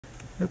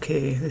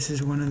Okay, this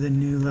is one of the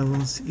new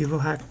levels.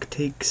 Evilhack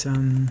takes,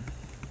 it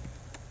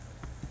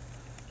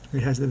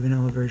has the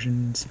vanilla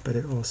versions, but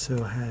it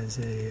also has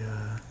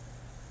a,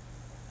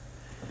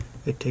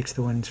 it takes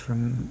the ones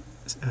from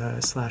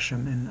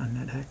Slashem and on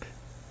Nethack.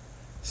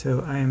 So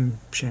I am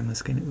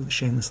shamelessly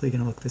going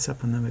to look this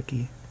up on the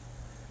wiki.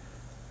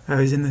 I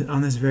was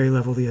on this very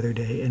level the other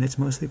day, and it's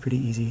mostly pretty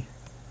easy,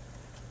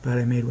 but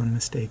I made one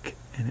mistake,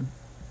 and it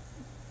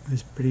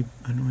was pretty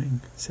annoying,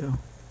 so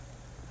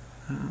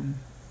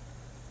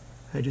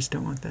I just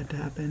don't want that to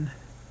happen.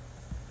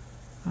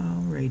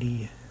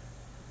 Alrighty.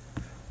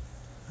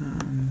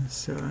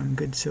 So I'm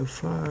good so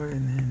far,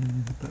 and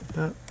then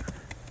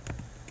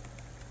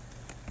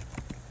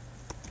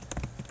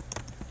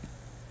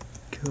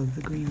killed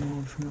the green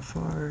mold from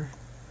afar.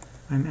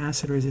 I'm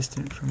acid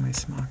resistant from my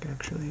smock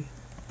actually,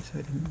 so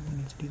I didn't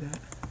need to do that.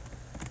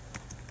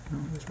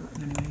 Oh, it was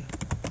rotten anyway.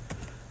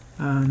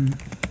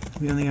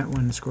 We only got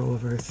one scroll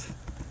of earth,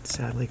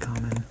 sadly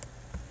common.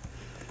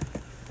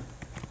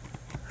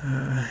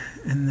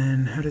 And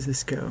then how does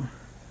this go?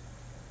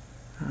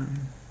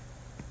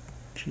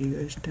 G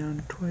goes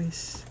down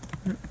twice.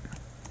 Nope.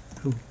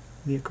 Oh,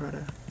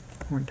 Leocrata.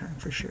 Horn time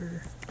for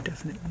sure,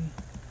 definitely.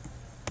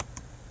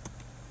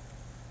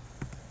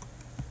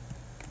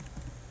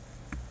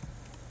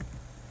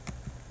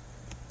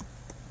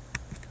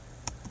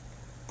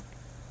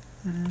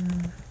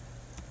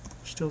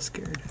 Still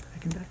scared. I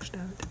can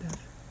backstab it to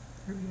death.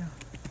 There we go.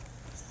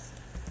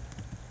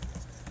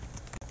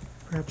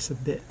 Perhaps a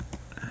bit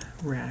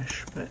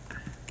rash, but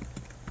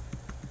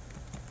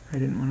I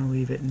didn't want to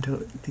leave it until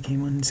it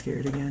became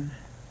unscared again.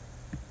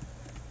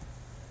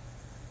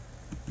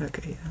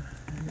 Okay, yeah,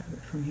 I got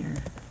it from here.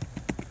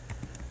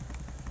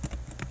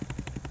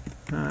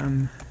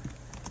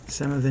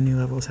 Some of the new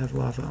levels have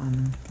lava on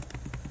them,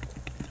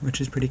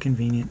 which is pretty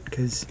convenient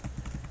because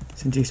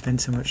since you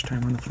spend so much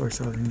time on the floor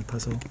solving the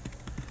puzzle,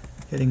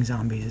 getting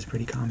zombies is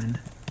pretty common.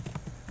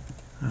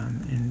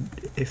 And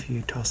if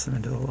you toss them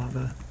into the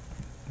lava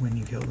when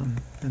you kill them,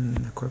 then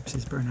the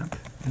corpses burn up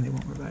and they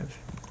won't revive.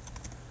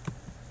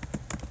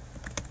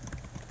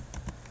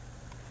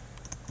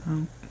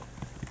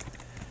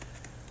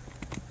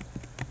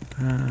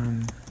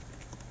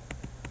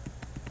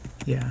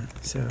 Yeah,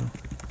 so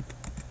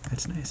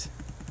that's nice.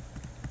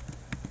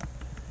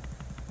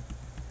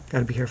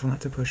 Gotta be careful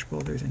not to push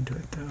boulders into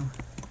it though.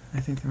 I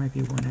think there might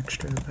be one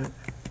extra, but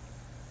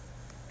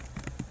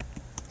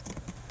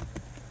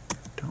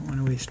don't want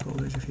to waste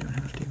boulders if you don't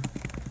have to.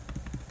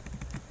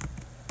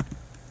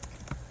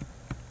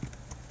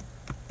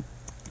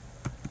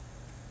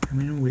 I'm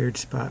in a weird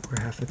spot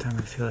where half the time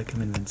I feel like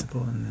I'm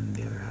invincible, and then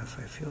the other half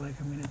I feel like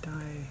I'm gonna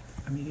die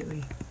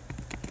immediately.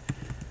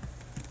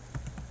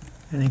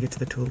 I think it's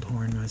the tooled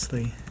horn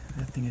mostly.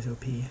 That thing is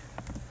OP.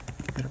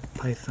 Got a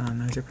python,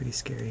 those are pretty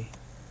scary.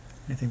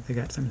 I think they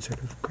got some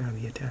sort of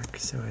grabby attack,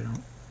 so I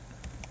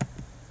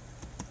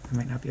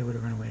might not be able to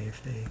run away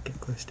if they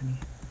get close to me.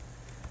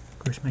 Of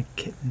course my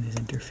kitten is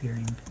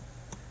interfering.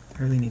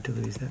 I really need to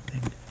lose that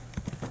thing.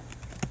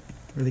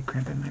 Really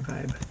cramping my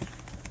vibe.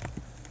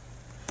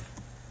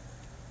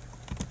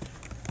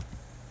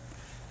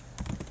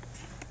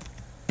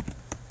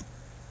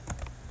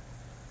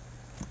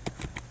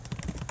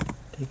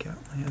 Take out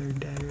my other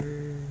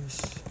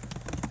daggers.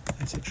 I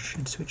guess I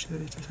should switch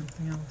those to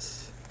something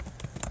else.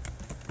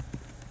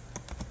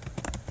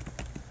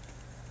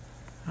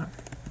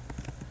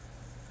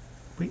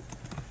 Wait,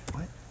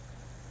 what?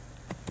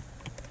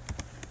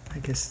 I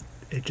guess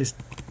it just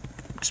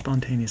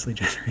spontaneously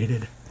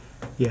generated.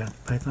 Yeah,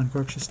 Python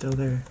Corpse is still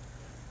there.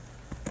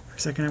 For a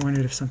second I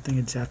wondered if something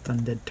had zapped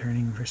undead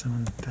turning for some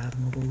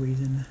unfathomable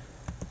reason.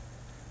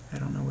 I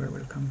don't know where it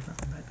would have come from,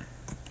 but...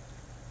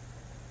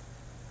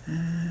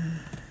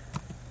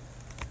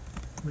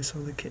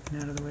 whistle the kitten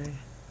out of the way.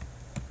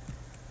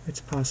 It's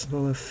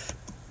possible if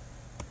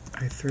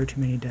I throw too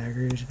many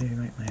daggers they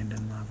might land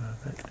in lava,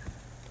 but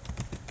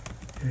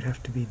it would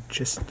have to be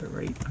just the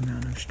right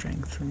amount of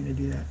strength for me to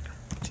do that.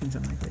 Seems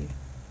unlikely.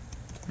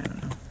 I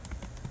don't know.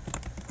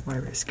 Why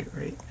risk it,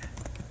 right?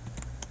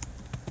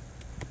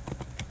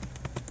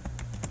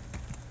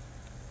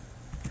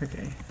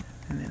 Okay,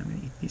 and then I'm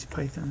gonna eat these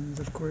pythons,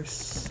 of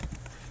course.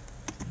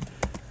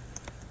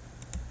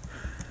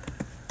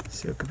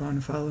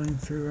 Sokoban following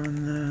through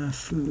on the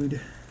food.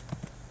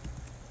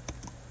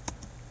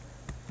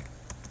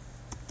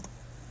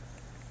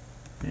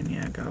 And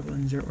yeah,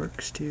 goblins are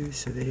orcs too,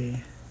 so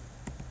they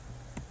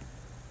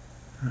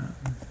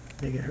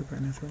get hurt by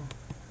mithril.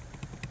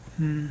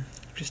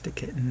 Just a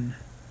kitten.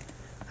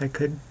 I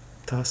could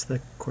toss the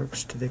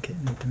corpse to the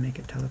kitten to make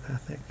it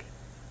telepathic.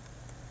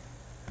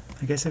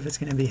 I guess if it's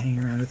going to be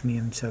hanging around with me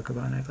in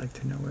Sokoban, I'd like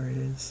to know where it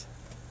is.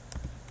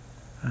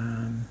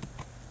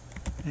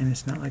 And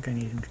it's not like I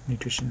need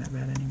nutrition that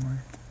bad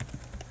anymore.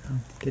 Oh,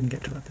 didn't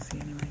get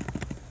telepathy anyway.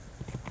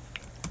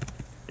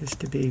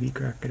 Just a baby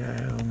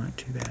crocodile, not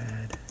too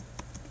bad.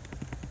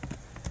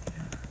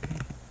 Yeah, okay.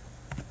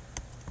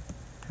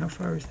 How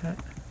far is that?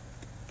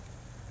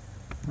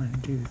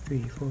 1, 2,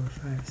 3, 4,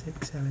 5,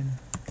 6, 7.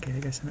 Okay, I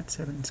guess I'm at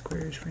 7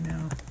 squares for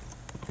now.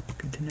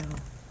 Good to know.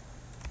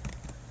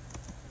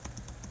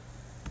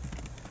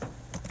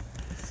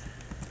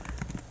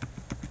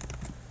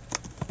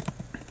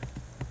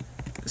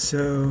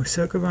 So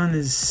Sokoban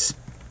is,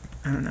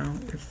 I don't know,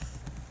 it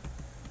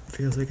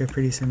feels like a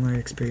pretty similar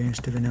experience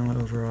to vanilla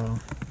overall.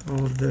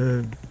 All of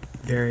the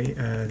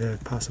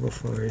possible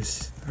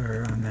floors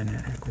are on the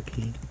Nethack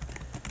Wiki,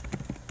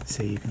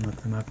 so you can look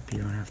them up. You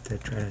don't have to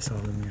try to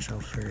solve them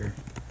yourself or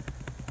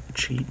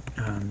cheat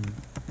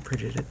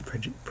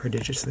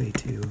prodigiously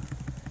to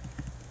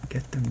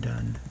get them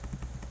done.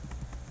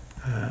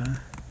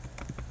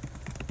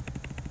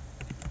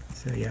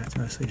 So yeah, it's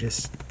mostly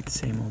just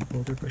same old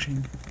boulder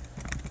pushing.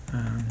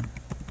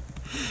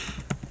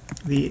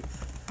 The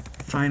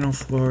final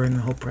floor and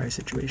the whole prize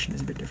situation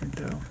is a bit different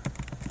though.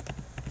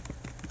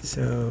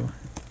 So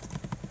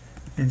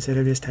instead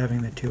of just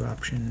having the two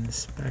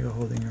options, bag of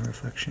holding or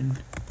reflection,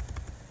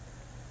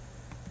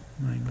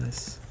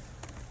 mindless,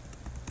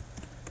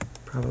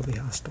 probably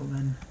hostile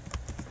then.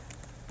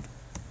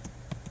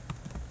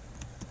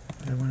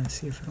 But I want to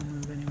see if it'll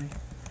move anyway.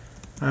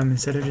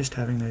 Instead of just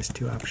having those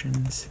two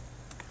options,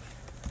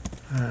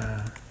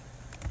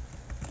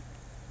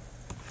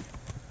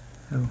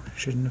 oh,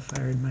 shouldn't have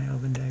fired my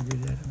elven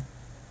daggers at him.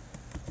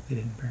 They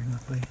didn't burn,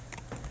 luckily.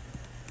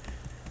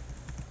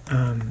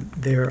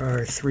 There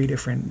are 3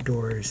 different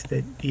doors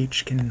that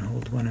each can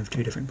hold one of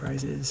 2 different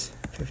prizes,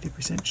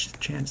 50%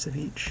 chance of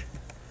each.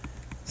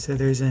 So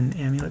there's an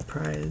amulet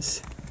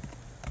prize,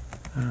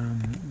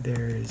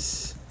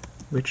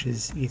 which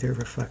is either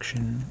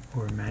reflection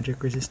or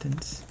magic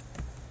resistance,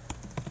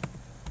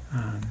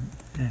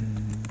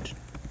 and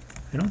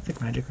I don't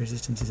think magic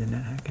resistance is in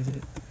Nethack, is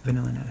it?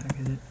 Vanilla Nethack,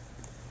 is it?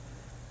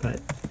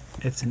 But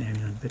it's an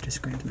amulet that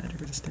just grants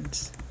magic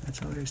resistance.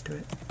 That's all there is to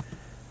it.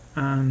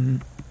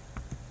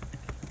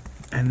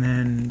 And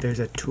then there's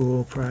a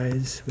tool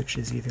prize, which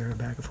is either a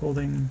bag of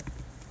holding,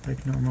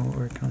 like normal,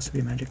 or it can also be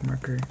a magic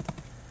marker,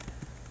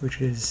 which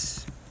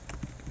is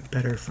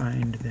better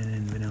find than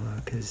in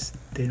vanilla because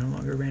they no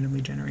longer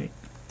randomly generate.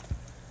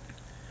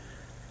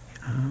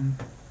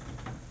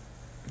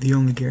 The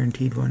only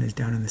guaranteed one is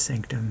down in the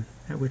sanctum,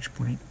 at which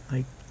point,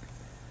 like,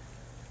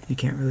 you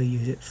can't really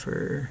use it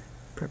for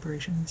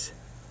preparations.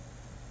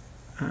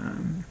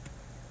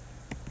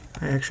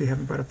 I actually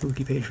haven't brought up the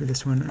wiki page for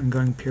this one. I'm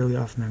going purely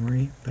off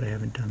memory, but I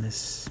haven't done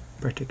this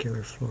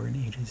particular floor in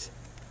ages.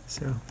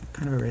 So,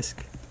 kind of a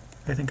risk.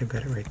 I think I've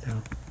got it right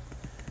though.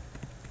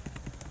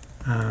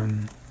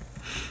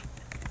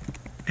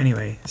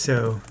 Anyway,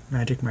 so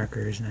magic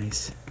marker is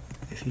nice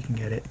if you can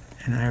get it.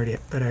 And I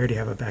already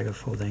have a bag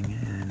of holding,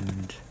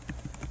 and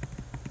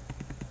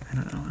I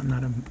don't know, I'm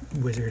not a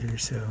wizard,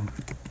 so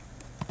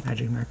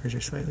magic markers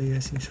are slightly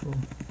less useful.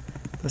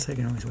 Plus I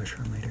can always wish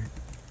for them later.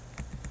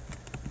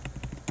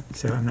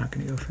 So I'm not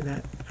going to go for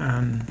that.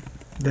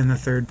 Then the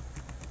third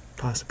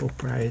possible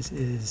prize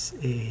is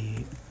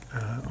a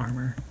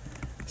armor.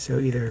 So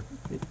either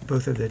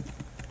both of the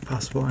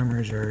possible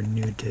armors are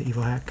new to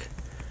Evilhack,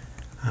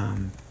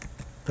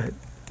 but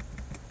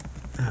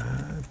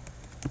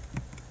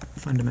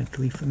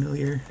fundamentally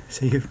familiar.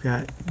 So you've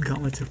got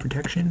gauntlets of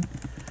protection,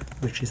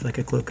 which is like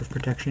a cloak of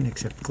protection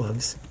except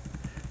gloves,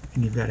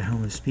 and you've got a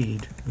helm of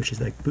speed, which is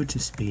like boots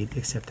of speed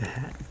except a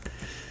hat.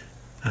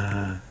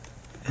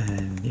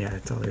 And yeah,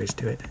 that's all there is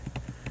to it.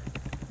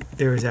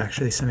 There was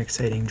actually some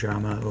exciting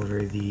drama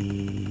over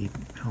the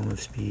helm of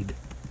speed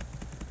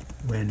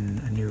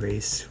when a new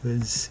race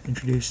was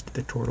introduced,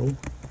 the turtle,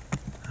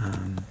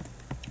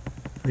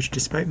 which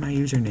despite my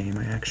username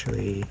I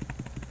actually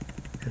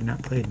have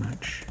not played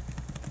much.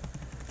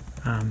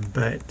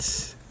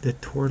 But the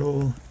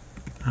turtle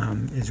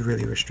is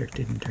really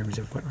restricted in terms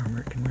of what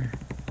armor it can wear.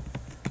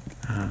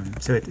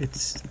 So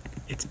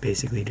it's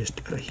basically just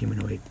a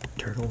humanoid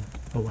turtle,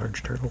 a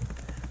large turtle,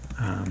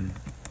 and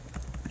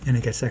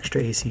it gets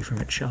extra AC from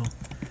its shell,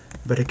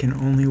 but it can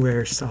only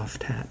wear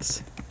soft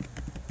hats.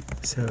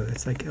 So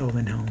it's like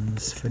elven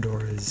helms,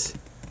 fedoras.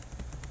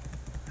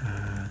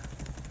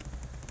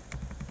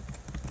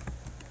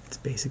 It's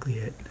basically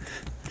it.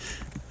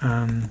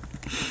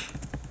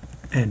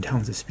 And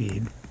helms of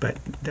speed, but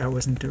that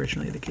wasn't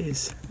originally the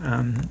case.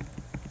 And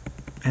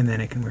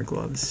then it can wear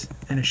gloves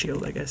and a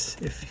shield, I guess,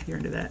 if you're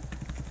into that.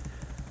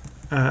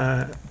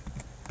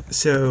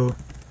 So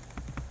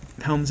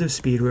helms of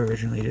speed were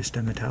originally just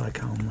a metallic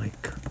helm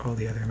like all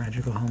the other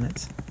magical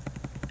helmets.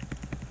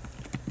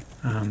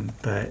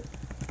 But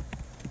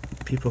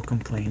people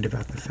complained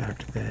about the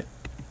fact that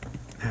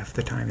half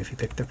the time if you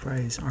picked the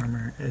prize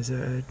armor as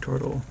a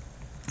turtle,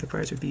 the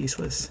prize would be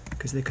useless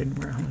because they couldn't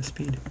wear a helm of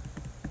speed.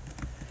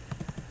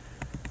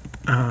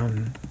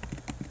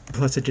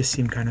 Plus it just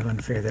seemed kind of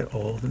unfair that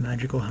all the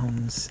magical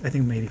helms, I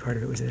think maybe part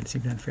of it was that it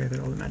seemed unfair that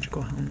all the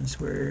magical helms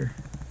were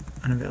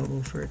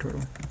unavailable for a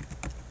turtle.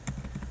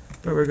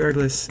 But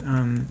regardless,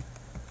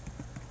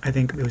 I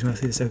think it was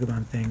mostly the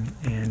Sokoban thing,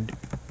 and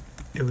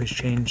it was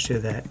changed so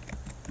that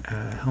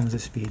helms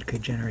of speed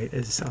could generate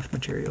as soft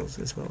materials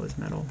as well as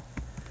metal.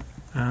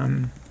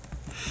 And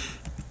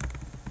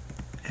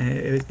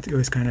it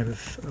was kind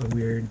of a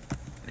weird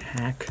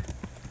hack,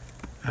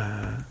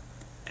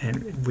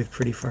 and with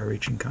pretty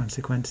far-reaching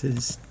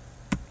consequences,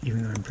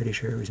 even though I'm pretty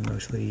sure it was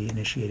mostly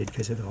initiated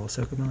because of the whole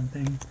Sokoban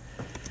thing.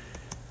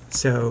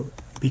 So,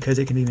 because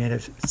it can be made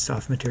of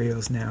soft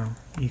materials now,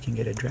 you can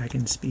get a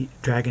dragon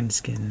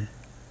skin,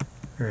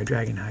 or a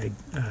dragon hide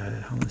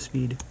homo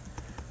speed.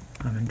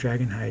 And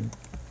dragon hide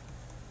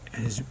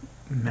has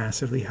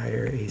massively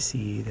higher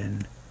AC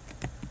than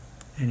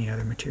any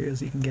other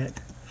materials you can get.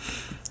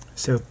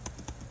 So,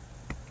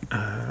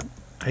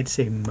 I'd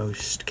say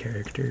most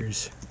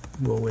characters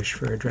will wish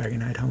for a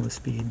dragon hide homo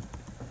speed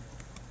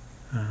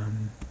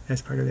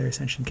as part of their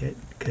ascension kit,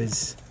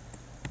 because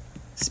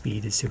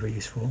speed is super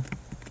useful.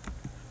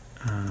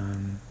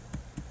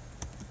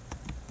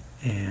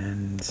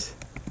 And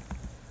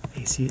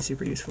AC is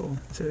super useful,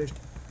 so there's,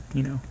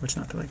 you know, what's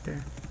not to like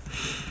there.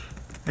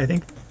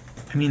 I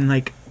mean,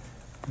 like,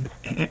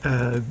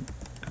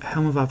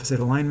 Helm of Opposite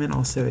Alignment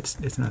also,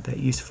 it's not that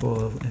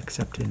useful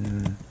except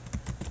in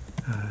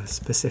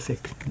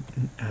specific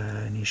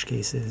niche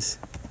cases.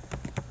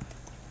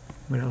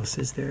 What else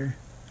is there?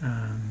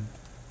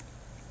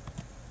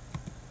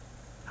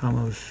 Helm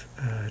of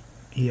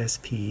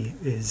ESP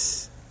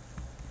is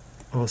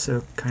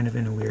also kind of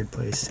in a weird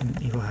place in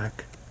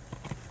Evilhack,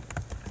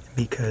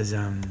 because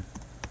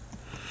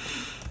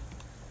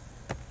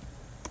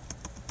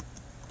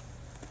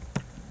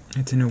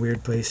it's in a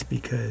weird place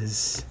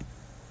because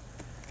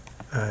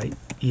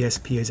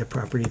ESP is a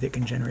property that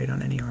can generate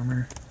on any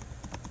armor.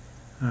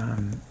 I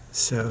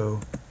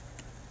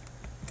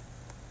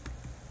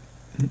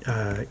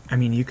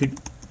mean, you could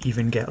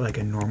even get like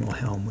a normal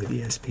helm with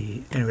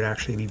ESP, and it would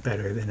actually be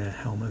better than a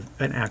helm of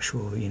an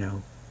actual, you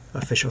know,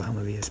 official helm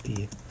of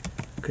ESP,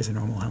 because a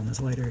normal helm is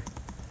lighter.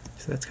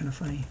 So that's kind of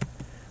funny.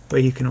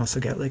 But you can also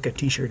get like a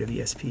t-shirt of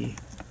ESP,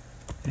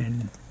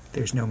 and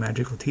there's no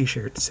magical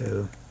t-shirt,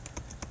 so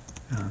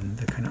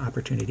the kind of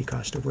opportunity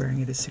cost of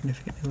wearing it is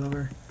significantly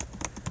lower.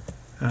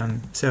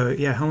 So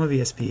yeah, helm of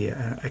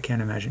ESP, I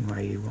can't imagine why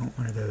you want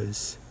one of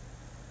those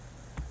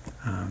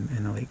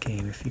in the late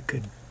game if you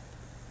could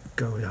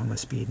go with Helm of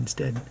Speed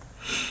instead.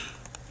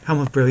 Helm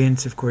of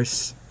Brilliance, of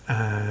course,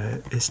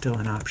 is still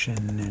an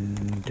option,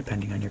 and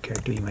depending on your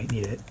character you might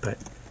need it, but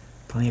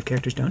plenty of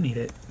characters don't need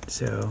it,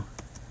 so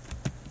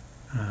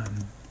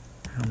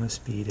Helm of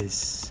Speed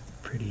is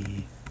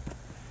pretty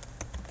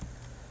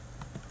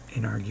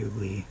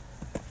inarguably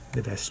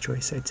the best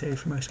choice, I'd say,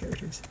 for most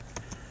characters.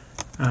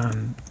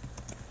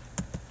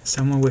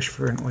 Some will wish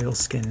for an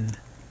oilskin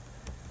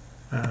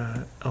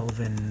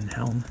elven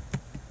helm,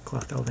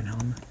 cloth elven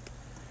helm.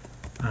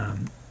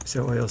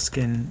 So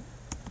oilskin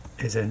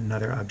is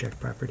another object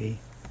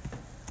property,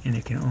 and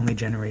it can only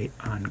generate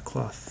on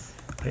cloth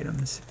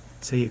items,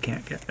 so you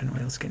can't get an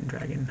oilskin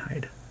dragon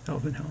hide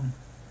elven helm,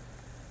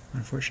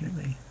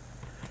 unfortunately.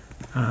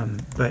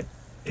 But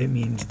it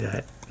means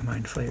that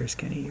mind flayers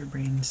can eat your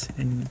brains,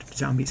 and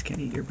zombies can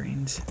eat your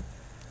brains,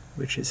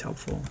 which is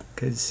helpful,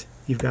 because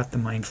you've got the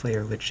mind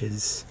flayer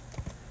liches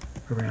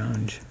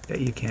around that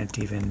you can't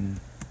even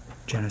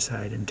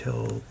genocide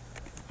until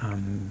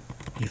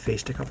you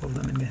faced a couple of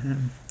them in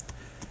Gehenna,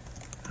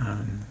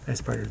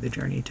 as part of the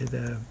journey to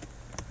the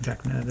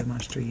Vecna, the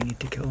monster you need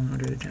to kill in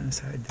order to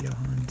genocide the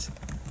Elhans.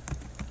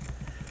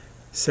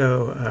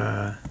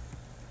 So,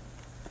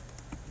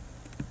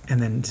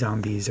 and then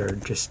zombies are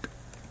just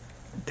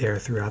there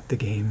throughout the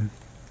game,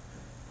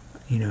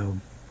 you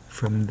know,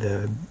 from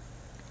the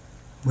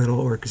little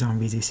orc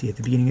zombies you see at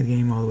the beginning of the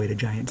game all the way to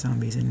giant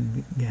zombies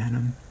in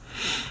Gehenna.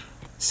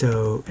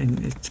 So,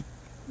 and it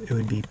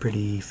would be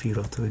pretty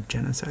futile to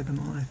genocide them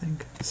all, I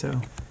think.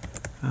 So,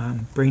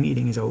 brain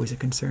eating is always a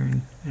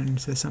concern, and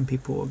so some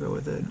people will go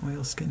with an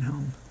oilskin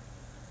helm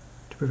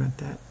to prevent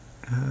that.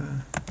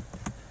 I'm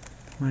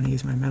going to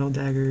use my metal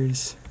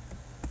daggers.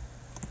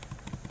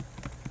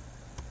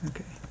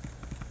 Okay.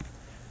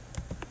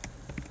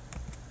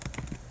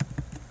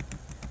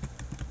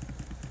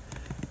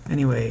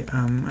 Anyway,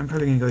 I'm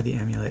probably going to go with the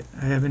amulet.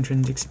 I have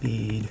intrinsic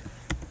speed,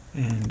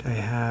 and I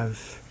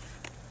have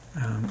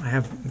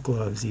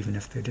gloves, even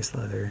if they're just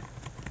leather,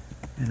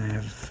 and I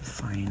have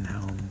fine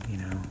helm, you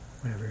know,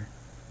 whatever.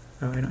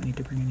 Oh, I don't need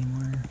to bring any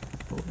more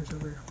boulders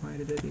over. Why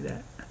did I do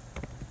that?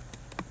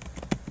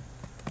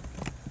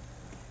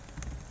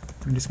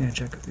 I'm just going to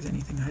check if there's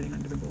anything hiding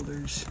under the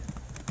boulders.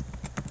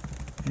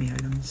 Any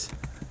items?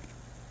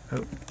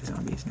 Oh,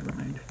 zombies, never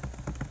mind.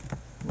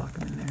 Lock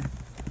them in there.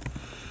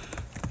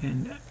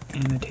 And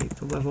annotate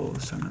the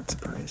levels so I'm not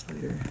surprised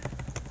later.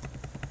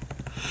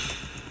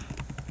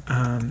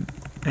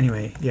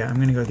 Anyway, yeah, I'm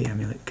going to go with the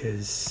amulet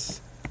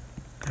because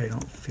I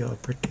don't feel a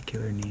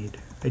particular need.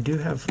 I do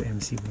have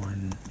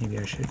MC1. Maybe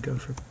I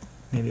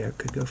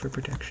could go for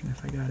protection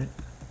if I got it.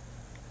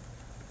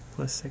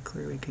 Plus, I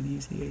clearly could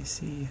use the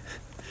AC.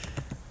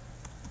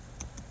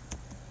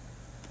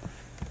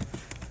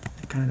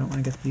 I kind of don't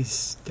want to get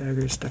these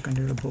daggers stuck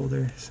under a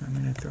boulder, so I'm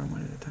going to throw them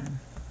one at a time.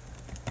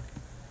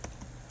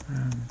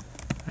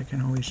 I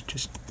can always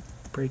just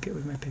break it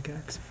with my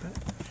pickaxe,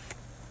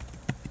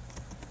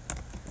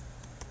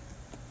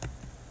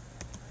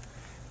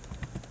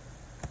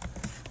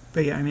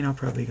 but yeah, I mean, I'll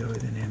probably go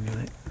with an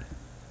amulet.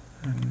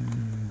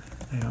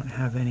 I don't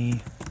have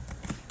any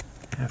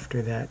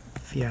after that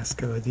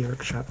fiasco with the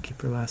orc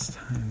shopkeeper last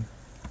time.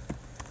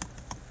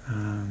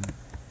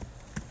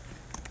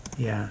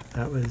 Yeah,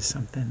 that was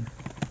something.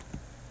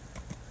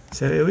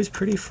 So it was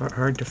pretty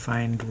hard to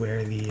find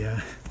where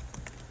the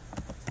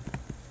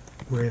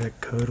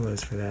code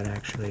was for that,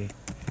 actually.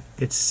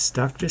 It's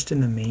stuck just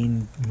in the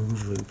main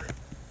move loop.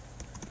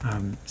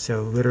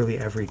 So literally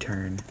every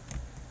turn,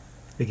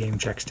 the game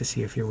checks to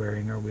see if you're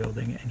wearing or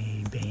wielding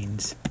any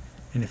banes,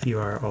 and if you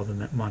are, all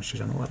the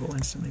monsters on the level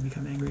instantly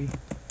become angry.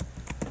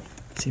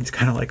 It seems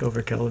kind of like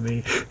overkill to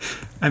me.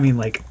 I mean,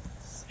 like,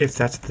 if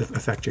that's the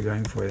effect you're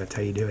going for, that's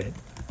how you do it.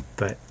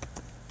 But,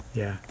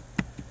 yeah.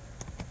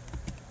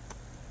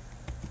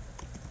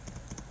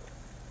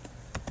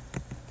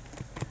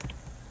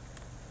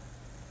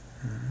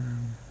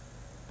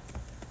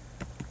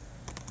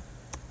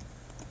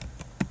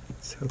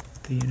 Let's hope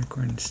the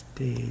unicorn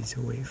stays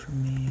away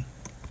from me.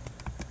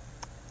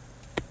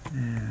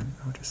 And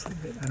I'll just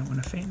leave it. I don't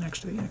want to faint next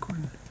to the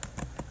unicorn.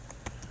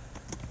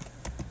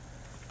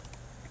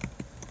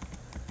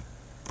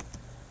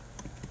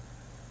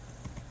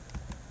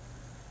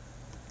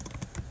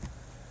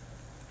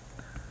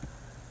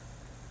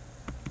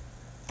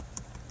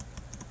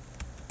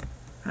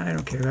 I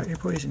don't care about your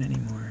poison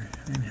anymore.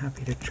 I'm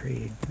happy to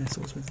trade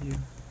missiles with you.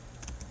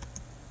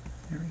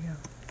 There we go.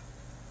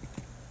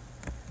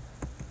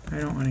 I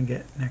don't want to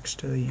get next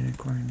to the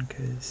unicorn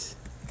because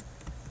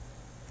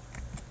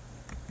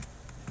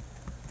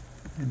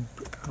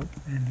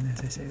and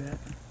as I say that,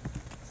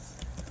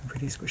 I'm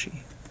pretty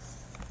squishy.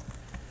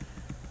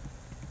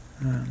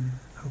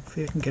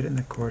 Hopefully I can get it in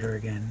the corridor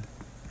again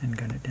and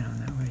gun it down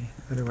that way.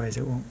 Otherwise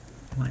it won't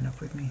line up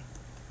with me.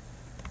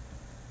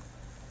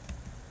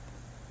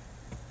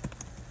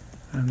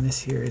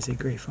 This here is a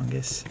gray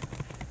fungus.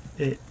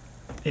 It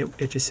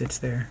just sits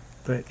there,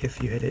 but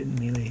if you hit it in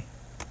melee,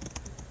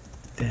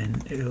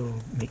 then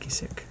it'll make you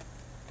sick.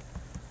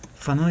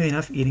 Funnily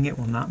enough, eating it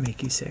will not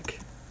make you sick.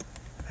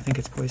 I think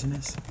it's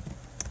poisonous,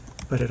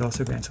 but it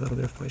also grants a little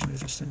bit of poison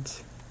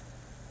resistance.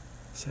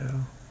 So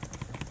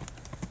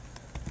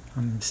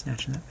I'm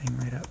snatching that thing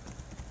right up.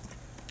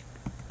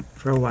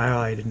 For a while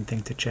I didn't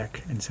think to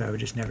check, and so I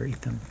would just never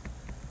eat them,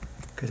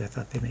 because I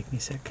thought they'd make me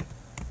sick,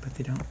 but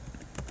they don't.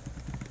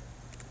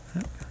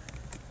 Oh,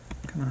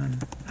 come on.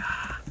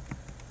 Ah.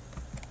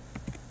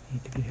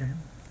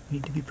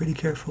 Need to be pretty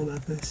careful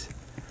about this.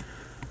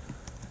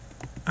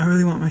 I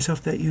really want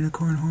myself that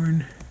unicorn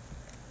horn,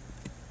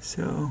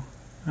 so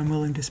I'm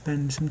willing to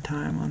spend some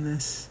time on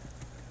this.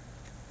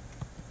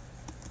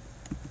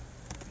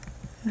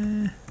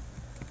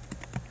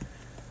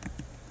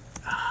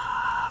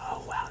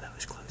 Oh wow, that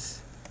was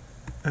close.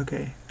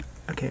 Okay,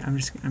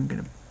 I'm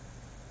gonna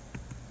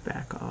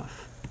back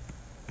off.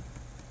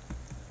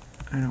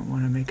 I don't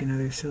want to make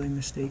another silly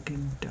mistake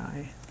and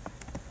die.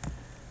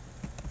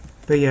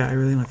 But yeah, I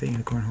really want the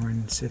unicorn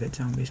horn so that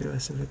zombies are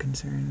less of a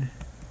concern.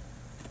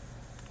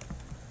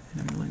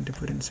 And I'm willing to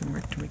put in some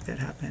work to make that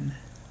happen.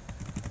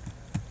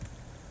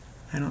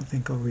 I don't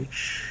think I'll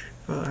reach...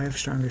 Well, I have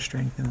stronger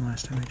strength than the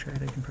last time I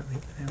tried. I can probably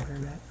hit the vampire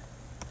bat.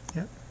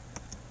 Yep.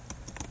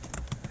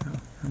 Oh,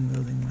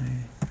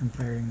 I'm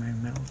firing my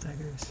metal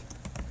daggers.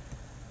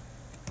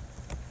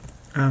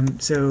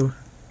 So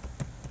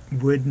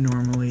wood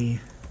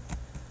normally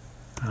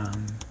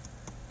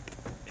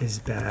is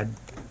bad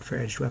for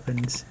edged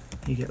weapons.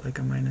 You get like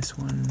a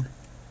 -1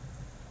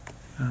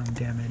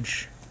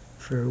 damage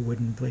for a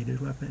wooden bladed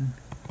weapon.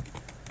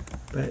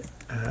 But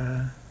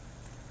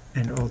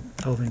and all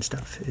elven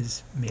stuff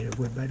is made of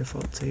wood by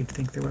default, so you'd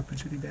think their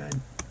weapons would be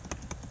bad.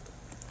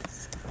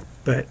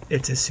 But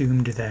it's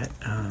assumed that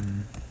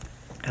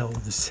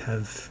elves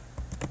have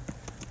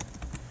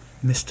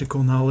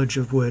mystical knowledge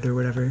of wood or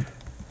whatever,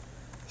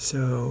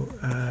 so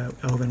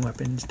elven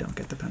weapons don't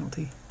get the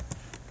penalty.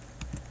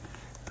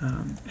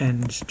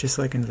 And just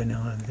like in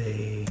vanilla,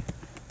 they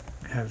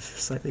have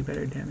slightly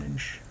better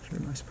damage for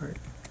the most part.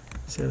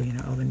 So, you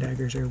know, elven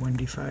daggers are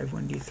 1d5,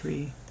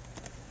 1d3,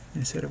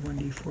 instead of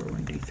 1d4,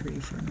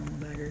 1d3 for a normal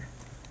dagger.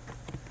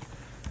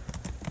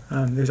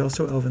 There's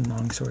also elven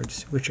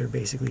longswords, which are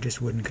basically just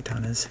wooden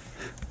katanas,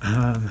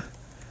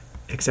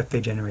 except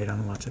they generate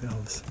on lots of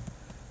elves.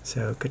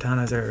 So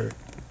katanas are,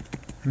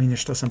 I mean, they're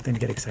still something to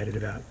get excited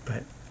about,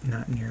 but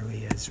not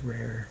nearly as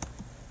rare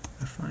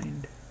a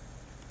find.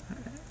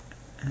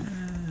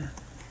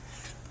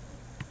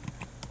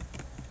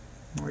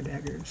 More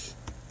daggers.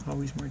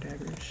 Always more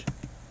daggers.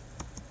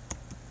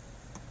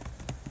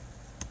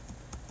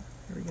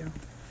 There we go.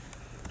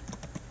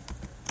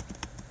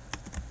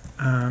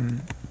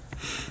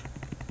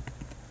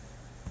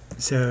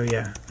 So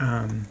yeah,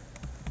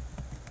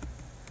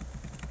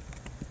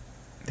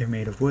 they're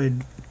made of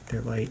wood,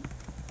 they're light,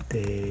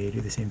 they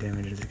do the same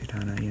damage as a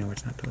katana, you know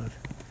what's not to love.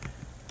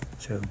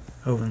 So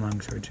elven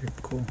longswords are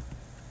cool.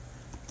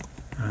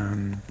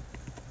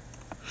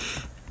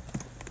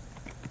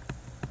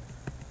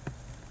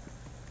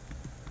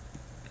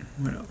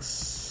 What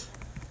else?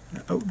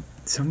 Oh,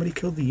 somebody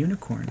killed the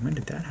unicorn. When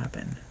did that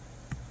happen?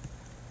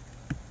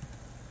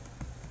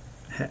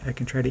 I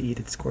can try to eat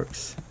its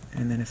corpse.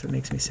 and then if it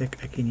makes me sick,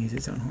 I can use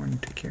its own horn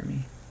to cure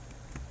me.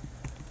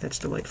 That's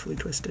delightfully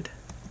twisted.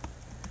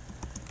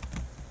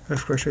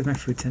 Of course, with my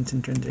food sense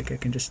intrinsic, I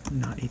can just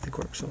not eat the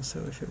corpse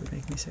also if it would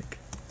make me sick.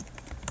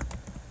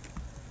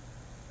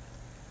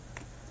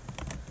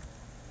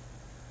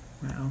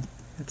 Wow,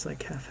 that's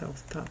like half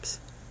health tops.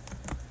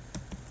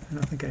 I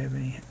don't think I have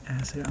any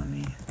acid on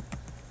me.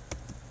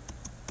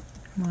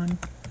 Come on,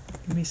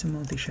 give me some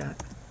multi-shot.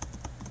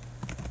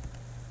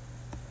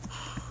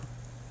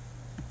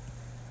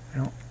 I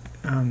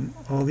don't,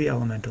 all the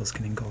elementals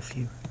can engulf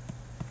you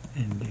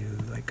and do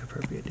like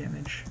appropriate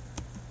damage.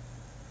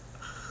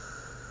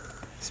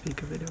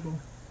 Speak of the devil.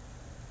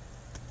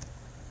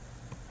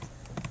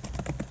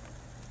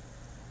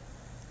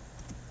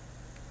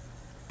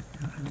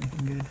 I don't have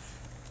anything good.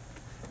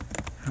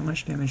 How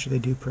much damage do they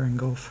do per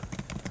engulf?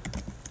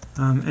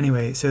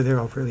 Anyway, so they're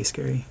all really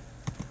scary.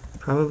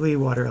 Probably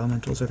water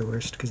elementals are the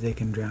worst because they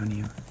can drown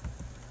you.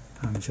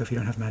 So if you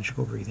don't have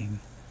magical breathing.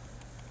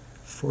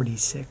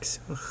 46.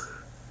 Ugh.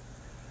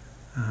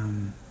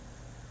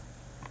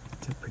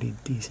 It's a pretty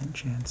decent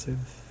chance of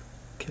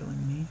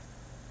killing me.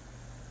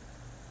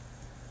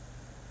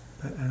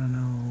 But I don't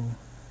know.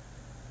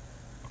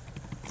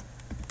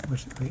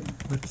 What's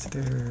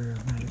their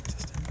magic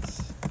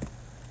resistance?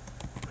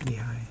 Pretty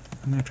high.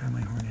 I'm gonna try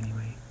my horn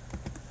anyway.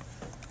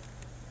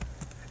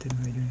 That didn't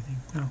really do anything.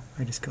 Oh,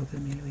 I just killed it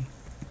immediately.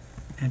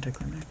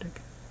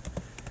 Anticlimactic.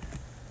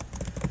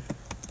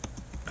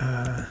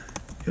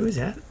 It was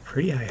at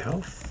pretty high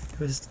health. It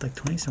was like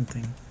 20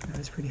 something. That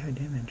was pretty high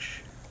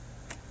damage.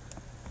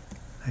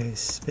 I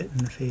spit in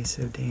the face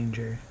of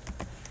danger.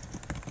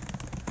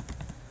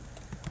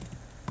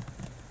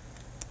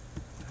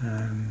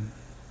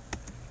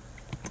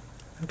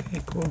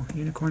 Okay, cool.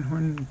 Unicorn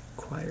horn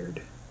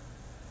acquired.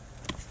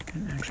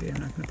 And actually, I'm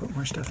not going to put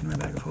more stuff in my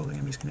bag of holding.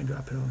 I'm just going to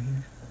drop it all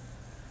here.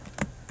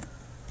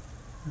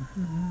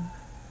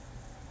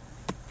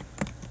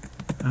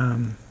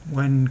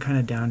 One kind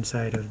of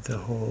downside of the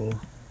whole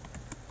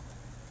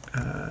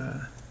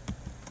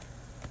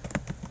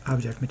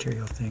object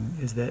material thing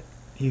is that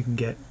you can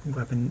get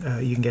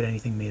you can get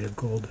anything made of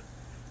gold,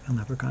 and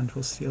leprechauns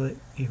will steal it,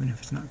 even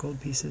if it's not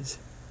gold pieces.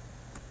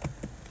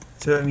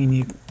 So I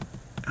mean,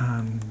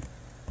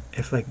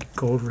 if like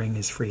gold ring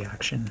is free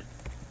action,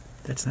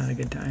 that's not a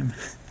good time.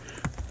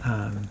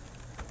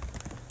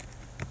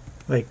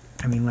 Like,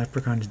 I mean,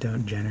 leprechauns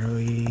don't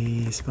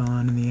generally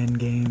spawn in the end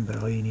game, but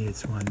all you need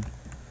is one.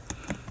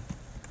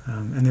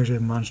 And there's a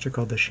monster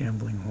called the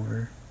Shambling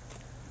Horror,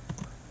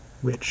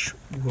 which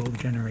will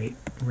generate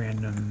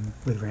random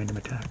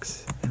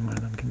attacks, and one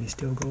of them can be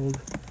steel gold.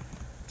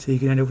 So you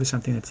can end up with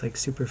something that's like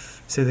super.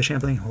 So the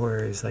Shambling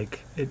Horror is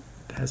like, it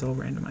has all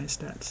randomized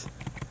stats.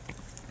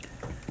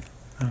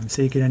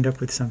 So you could end up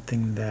with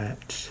something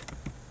that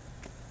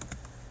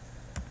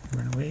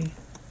run away.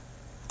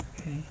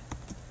 Okay.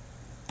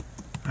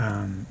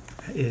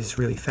 Is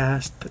really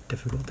fast but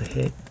difficult to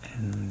hit,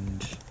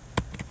 and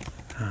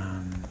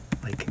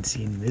like can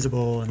see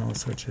invisible and all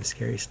sorts of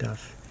scary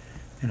stuff,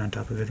 and on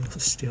top of it it'll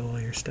steal all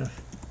your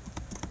stuff.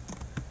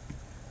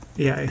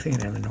 Yeah, I think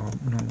they have a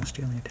normal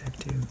stealing attack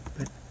too,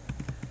 but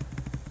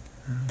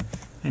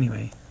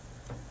anyway,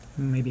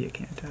 maybe it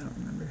can't, I don't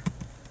remember.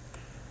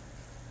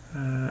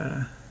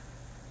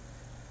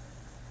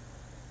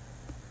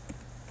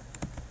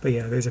 But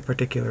yeah, there's a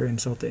particular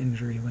insult to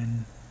injury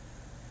when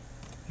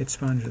it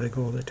spawns with a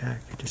gold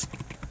attack. It just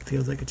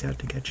feels like it's out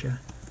to get you.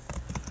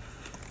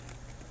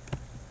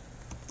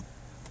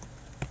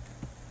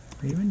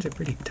 Ravens are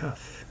pretty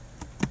tough.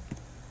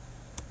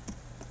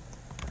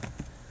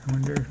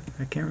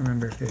 I can't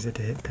remember if there's a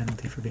to-hit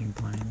penalty for being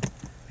blind.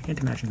 I can't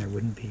imagine there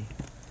wouldn't be.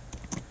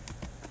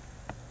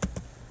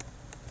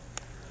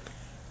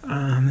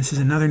 This is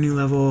another new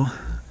level.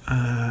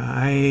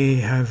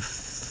 I have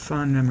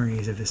fond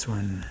memories of this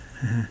one.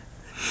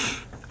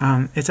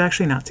 It's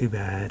actually not too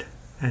bad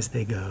as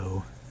they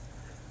go.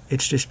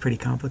 It's just pretty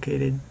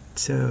complicated,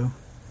 so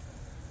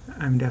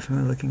I'm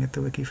definitely looking at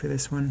the wiki for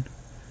this one.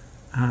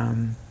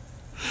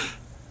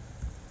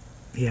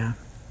 Yeah.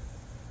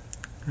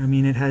 I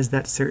mean, it has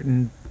that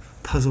certain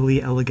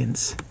puzzly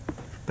elegance,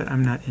 but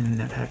I'm not in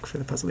Nethack for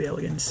the puzzly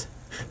elegance.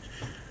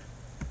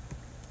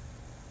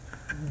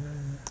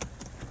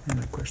 And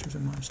of course there's a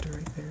monster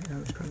right there. That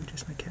was probably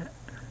just my cat.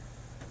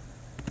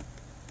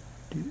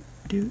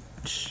 Doot.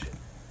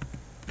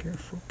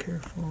 Careful,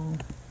 careful.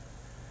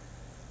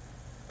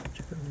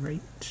 To the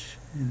right,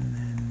 and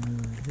then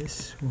move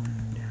this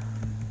one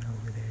down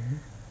over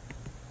there.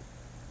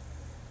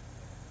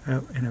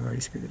 Oh, and I've already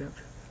screwed it up.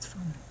 That's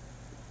fun.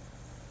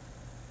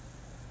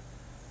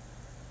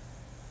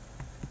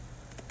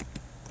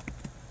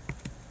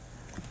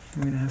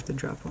 I'm gonna have to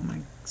drop all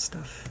my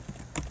stuff.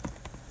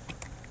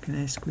 Can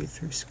I squeeze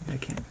through? I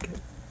can't get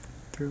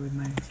through with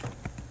my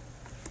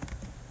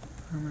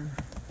armor.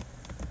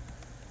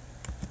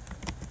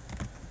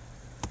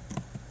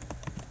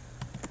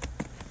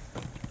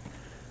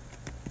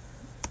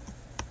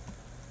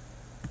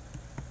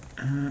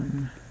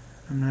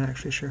 I'm not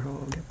actually sure how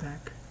I'll get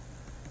back,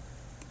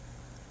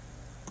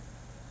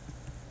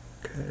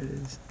 because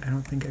because I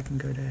don't think I can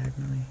go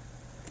diagonally.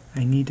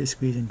 I need to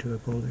squeeze into a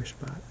boulder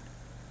spot.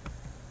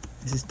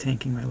 This is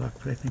tanking my luck,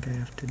 but I think I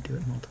have to do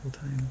it multiple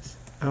times.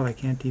 Oh, I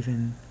can't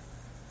even...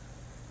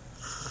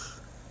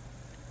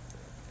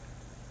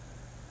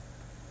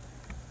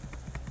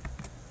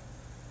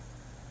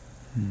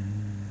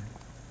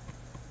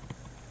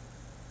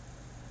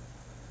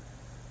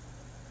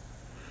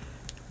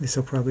 This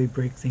will probably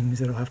break things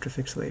that I'll have to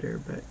fix later,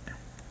 but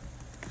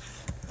I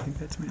think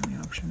that's my only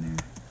option there.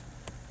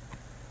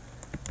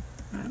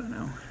 I don't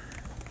know.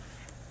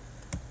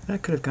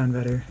 That could have gone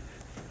better.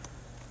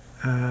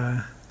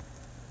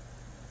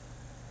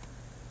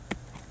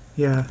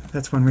 Yeah,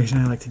 that's one reason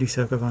I like to do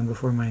Sokoban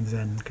before mine's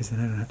end, because then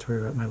I don't have to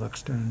worry about my luck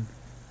stone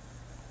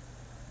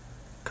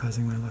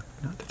causing my luck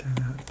not to turn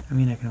out. I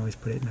mean, I can always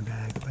put it in a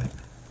bag, but...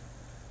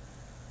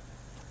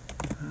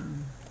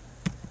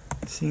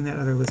 seeing that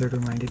other lizard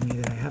reminded me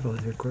that I have a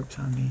lizard corpse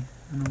on me,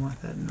 and I want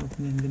that in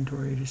open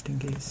inventory just in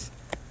case.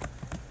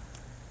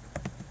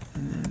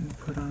 And then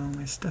put on all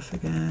my stuff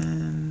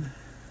again.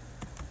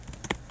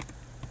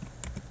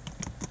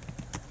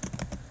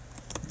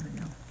 There we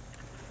go.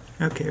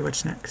 Okay,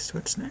 what's next?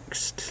 What's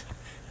next?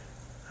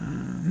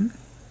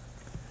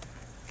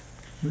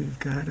 We've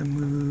got to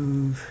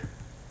move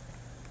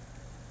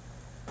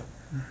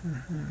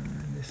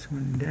this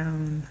one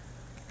down,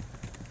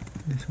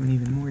 this one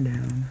even more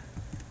down.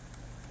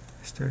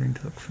 Starting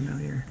to look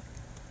familiar.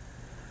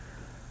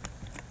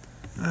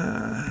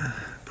 Yeah,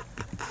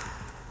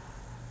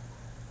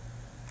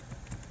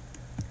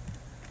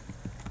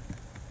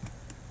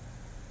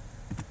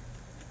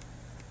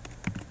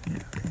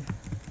 okay.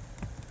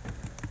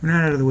 We're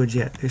not out of the woods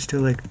yet. There's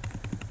still like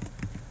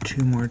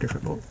 2 more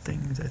difficult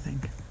things, I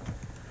think.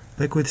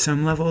 Like with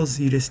some levels,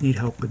 you just need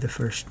help with the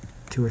first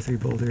 2 or 3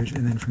 boulders,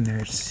 and then from there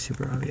it's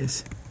super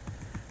obvious.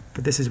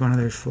 But this is one of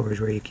those floors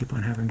where you keep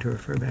on having to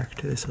refer back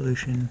to the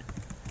solution.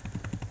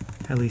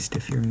 At least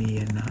if you're me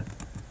and not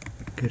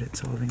good at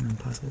solving them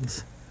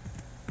puzzles.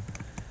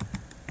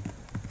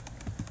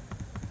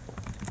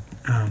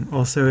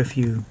 Also, if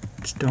you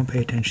just don't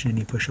pay attention and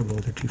you push a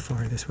boulder too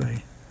far this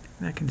way,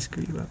 that can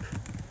screw you up.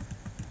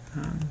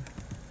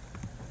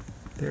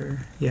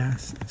 Yeah,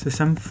 so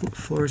some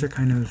floors are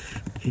kind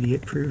of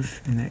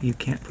idiot-proof in that you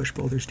can't push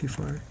boulders too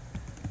far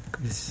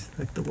because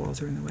like the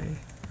walls are in the way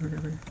or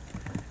whatever.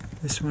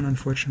 This one,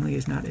 unfortunately,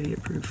 is not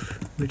idiot-proof,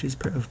 which is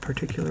of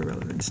particular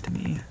relevance to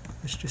me.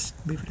 Let's just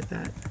leave it at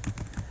that.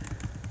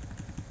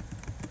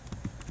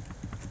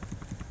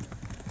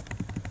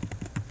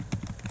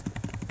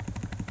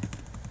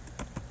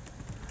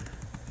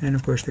 And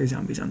of course there's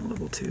zombies on the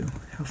level too.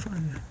 How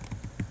fun.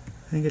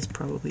 I think it's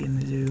probably in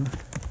the zoo.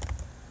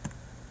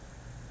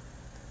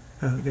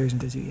 Oh, there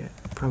isn't a zoo yet.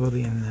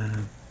 Probably in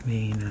the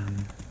main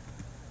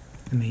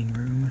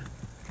room.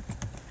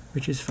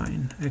 Which is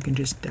fine. I can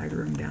just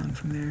dagger them down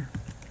from there.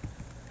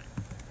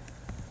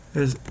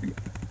 As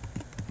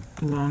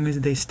long as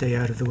they stay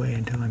out of the way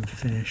until I'm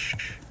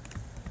finished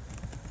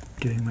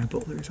doing my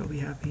boulders, I'll be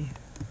happy.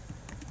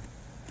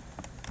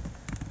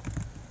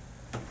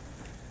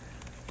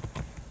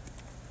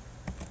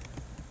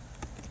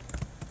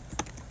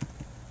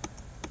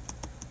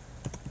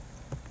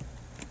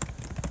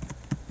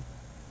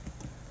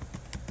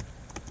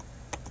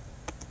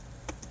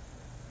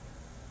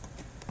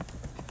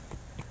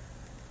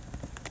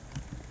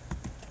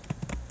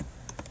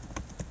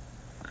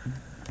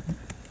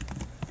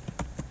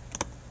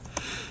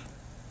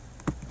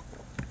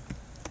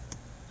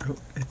 Oh,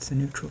 it's a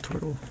neutral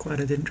turtle. Glad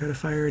I didn't try to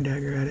fire a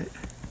dagger at it.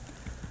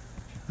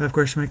 But of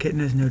course my kitten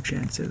has no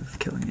chance of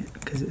killing it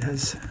because it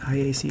has high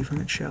AC from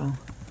its shell.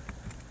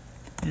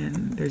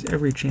 And there's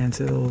every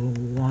chance it'll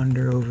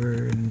wander over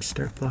and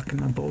start blocking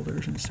my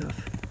boulders and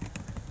stuff.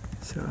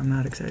 So I'm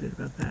not excited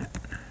about that.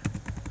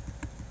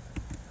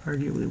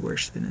 Arguably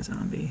worse than a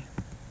zombie.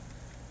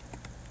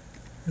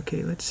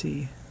 Okay, let's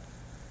see.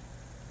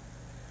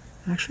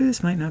 Actually,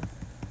 this might not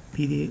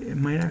be the... It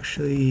might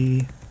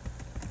actually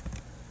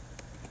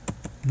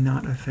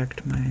not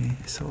affect my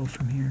solve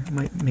from here. It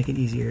might make it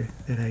easier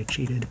that I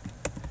cheated.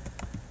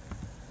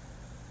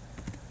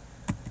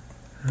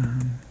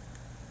 I'm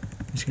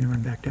just gonna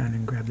run back down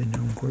and grab the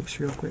gnome corpse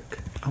real quick.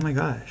 Oh my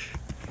gosh,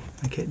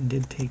 my kitten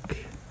did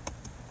take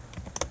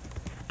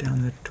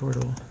down the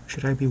turtle.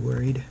 Should I be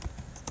worried?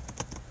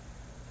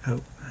 Oh,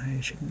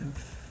 I shouldn't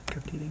have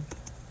kept eating.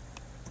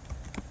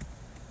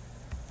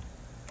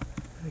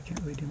 But I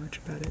can't really do much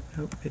about it.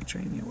 Oh, it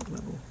trained me at what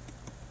level?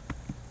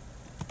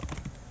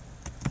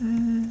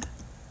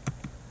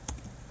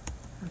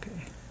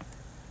 Okay.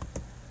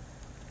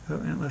 Oh,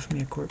 and it left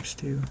me a corpse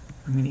too.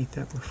 I'm gonna eat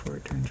that before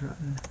it turns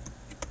rotten.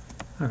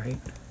 Alright.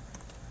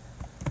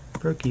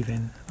 Broke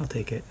even. I'll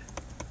take it.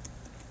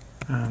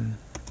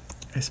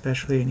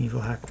 Especially in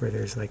Evilhack where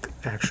there's like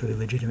actually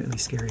legitimately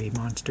scary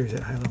monsters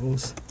at high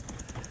levels.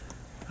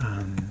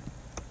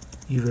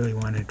 You really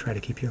want to try to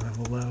keep your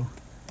level low.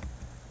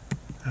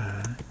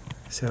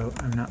 So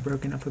I'm not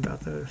broken up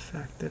about the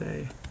fact that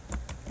I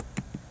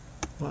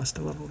lost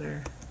a level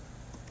there.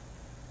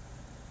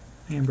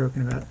 I am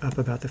broken up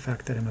about the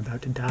fact that I'm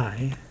about to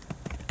die.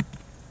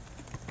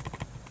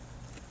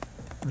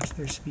 What's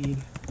their speed?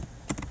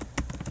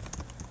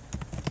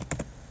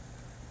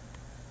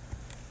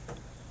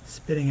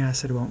 Spitting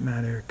acid won't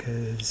matter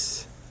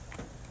because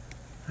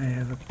I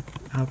have a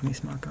alchemy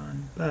smock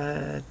on,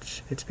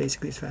 but it's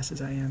basically as fast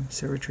as I am,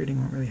 so retreating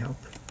won't really help.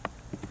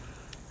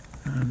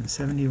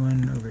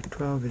 71 over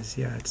 12 is,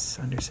 yeah, it's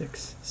under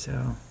 6,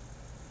 so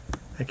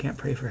I can't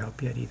pray for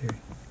help yet either.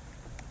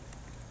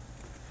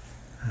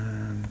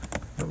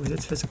 What was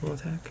its physical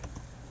attack?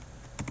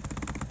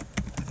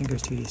 I think it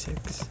was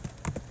 2d6.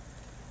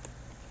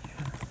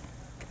 Yeah.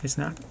 It's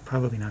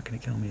probably not going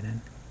to kill me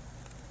then.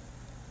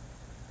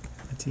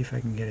 Let's see if I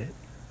can get it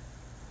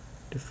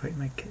to fight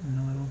my kitten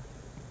a little.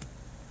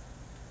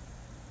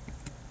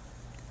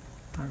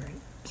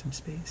 Alright, some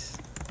space.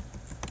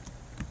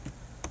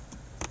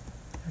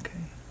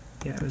 Okay.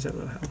 Yeah, it was at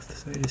low health,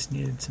 so I just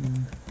needed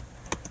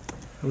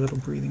a little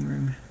breathing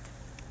room.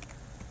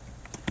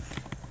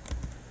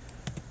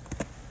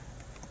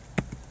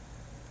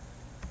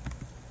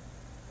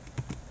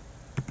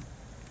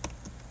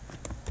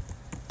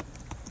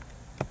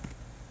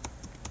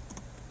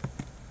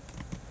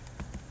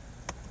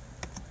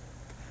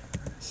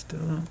 Still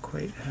don't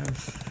quite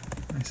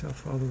have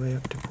myself all the way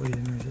up to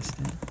poison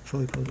resistant,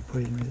 fully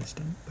poison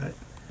resistant, but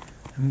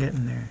I'm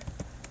getting there.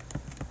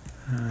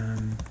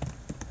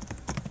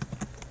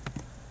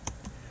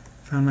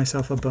 Found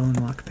myself a bone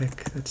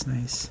lockpick, that's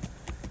nice.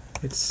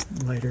 It's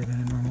lighter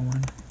than a normal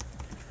one.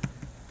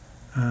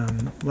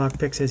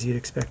 Lockpicks, as you'd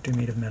expect, are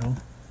made of metal.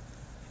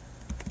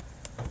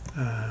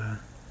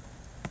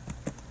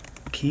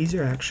 Keys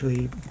are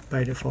actually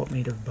by default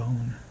made of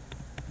bone,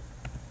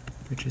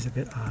 which is a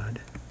bit odd.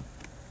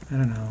 I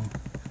don't know,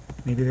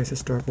 maybe there's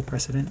historical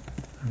precedent.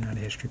 I'm not a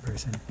history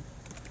person.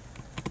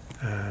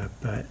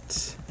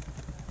 But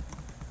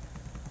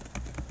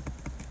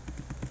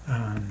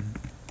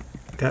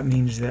that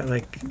means that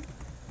like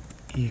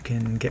you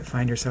can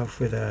find yourself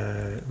with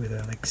a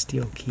like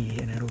steel key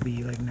and it'll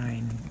be like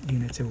 9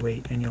 units of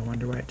weight and you'll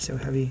wonder why it's so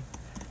heavy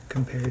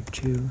compared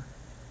to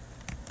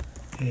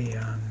a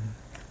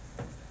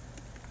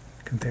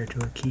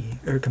key,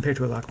 or compared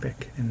to a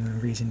lockpick, and the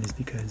reason is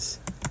because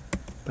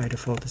by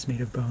default it's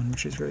made of bone,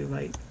 which is really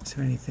light,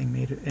 so any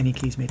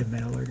keys made of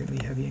metal are going to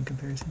be heavy in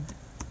comparison.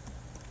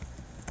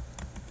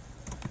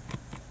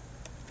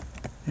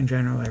 In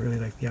general, I really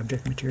like the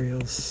object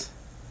materials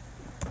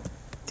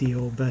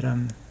deal, but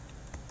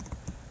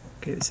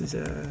okay, this is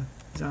a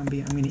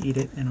zombie. I'm going to eat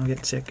it and I'll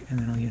get sick and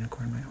then I'll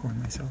unicorn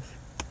myself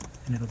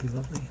and it'll be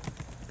lovely.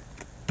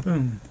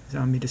 Boom,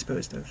 zombie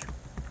disposed of.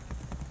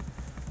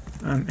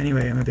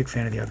 Anyway, I'm a big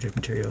fan of the object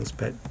materials,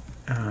 but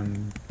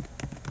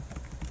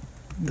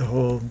the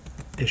whole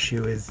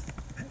issue with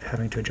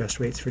having to adjust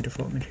weights for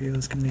default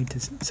materials can lead to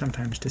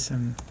sometimes to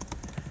some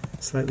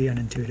slightly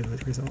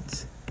unintuitive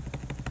results.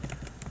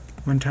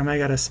 One time I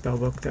got a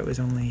spellbook that was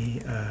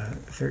only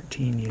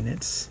 13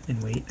 units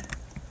in weight,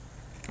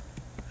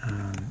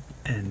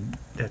 and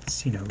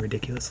that's, you know,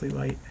 ridiculously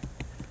light.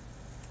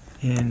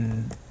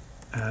 In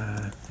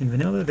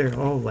vanilla they're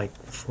all like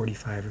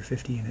 45 or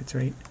 50 units,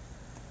 right?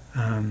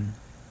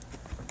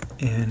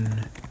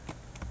 In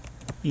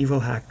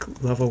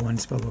Evilhack, level 1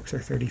 spellbooks are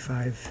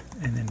 35,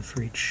 and then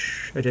for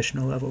each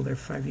additional level they're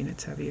 5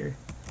 units heavier,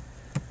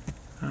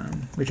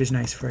 which is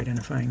nice for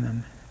identifying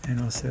them, and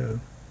also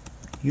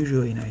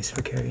usually nice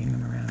for carrying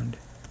them around,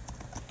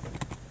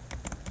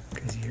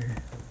 because you're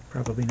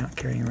probably not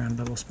carrying around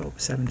level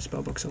 7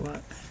 spellbooks a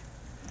lot.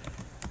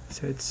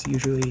 So it's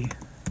usually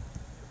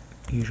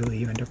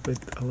you end up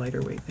with a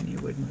lighter weight than you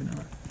would in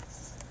vanilla.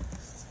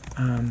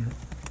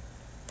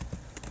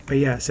 But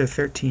yeah, so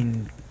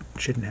 13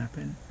 shouldn't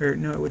happen. Or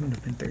no, it wouldn't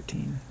have been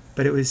 13.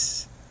 But it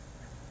was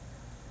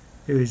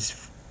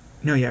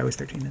no, yeah, it was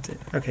 13, that's it.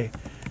 Okay.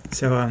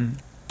 So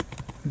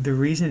the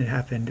reason it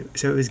happened,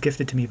 so it was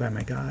gifted to me by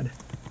my god.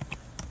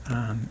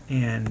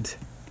 And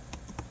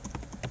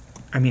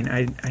I mean,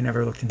 I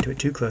never looked into it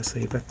too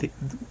closely, but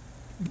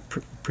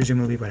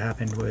presumably what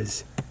happened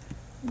was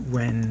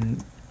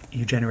when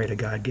you generate a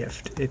god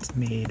gift, it's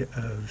made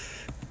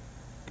of,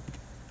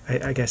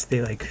 I guess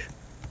they like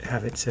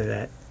have it so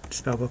that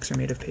spellbooks are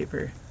made of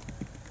paper,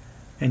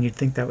 and you'd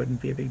think that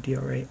wouldn't be a big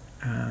deal, right?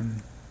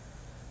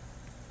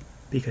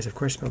 Because of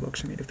course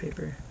spellbooks are made of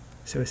paper,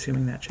 so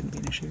assuming that shouldn't be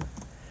an issue.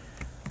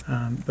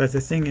 But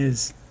the thing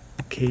is,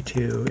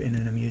 K2, in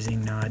an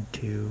amusing nod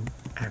to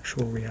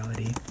actual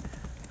reality,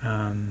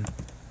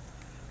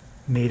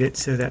 made it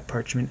so that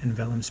parchment and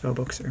vellum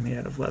spellbooks are made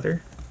out of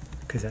leather,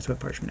 because that's what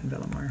parchment and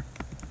vellum are.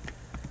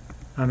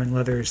 And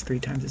leather is 3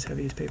 times as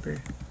heavy as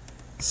paper.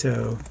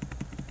 So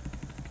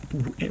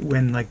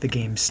when like the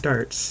game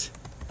starts,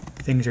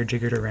 things are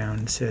jiggered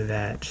around so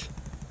that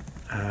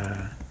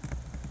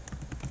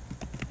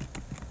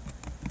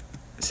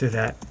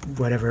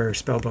whatever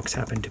spellbooks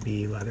happen to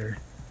be leather,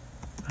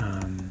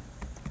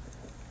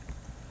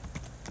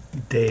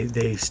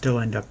 they still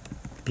end up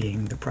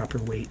being the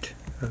proper weight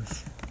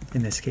of,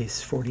 in this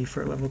case, 40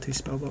 for a level 2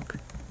 spellbook.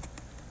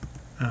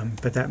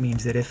 But that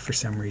means that if for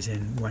some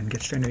reason one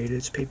gets generated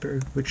as paper,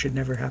 which should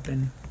never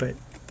happen, but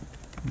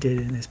did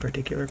in this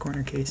particular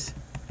corner case,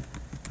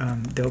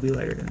 they'll be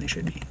lighter than they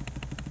should be.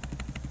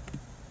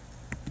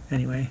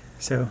 Anyway,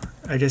 so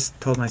I just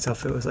told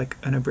myself it was like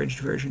an abridged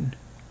version.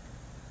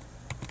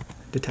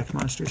 Detect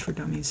monsters for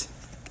dummies.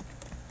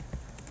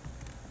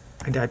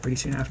 I died pretty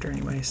soon after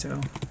anyway, so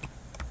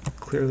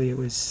clearly it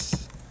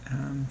was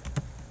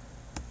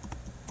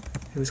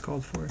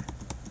called for.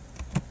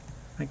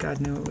 My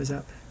god knew it was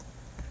up.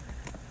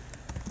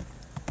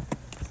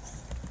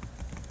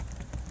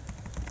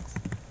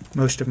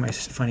 Most of my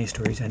funny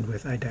stories end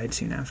with I died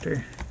soon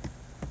after.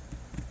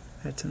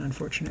 That's an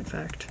unfortunate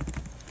fact.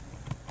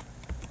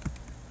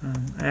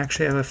 I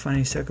actually have a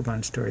funny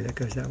Sokoban story that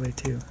goes that way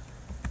too.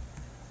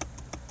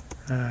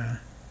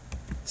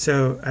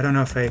 So, I don't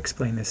know if I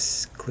explained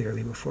this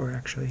clearly before,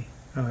 actually.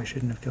 Oh, I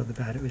shouldn't have killed the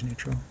bat, it was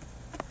neutral.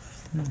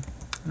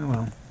 Oh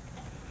well.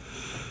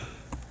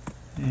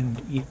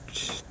 And eat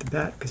the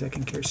bat, because I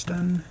can cure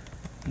stun.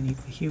 And eat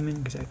the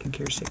human, because I can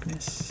cure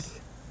sickness.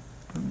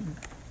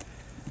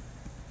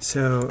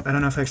 So, I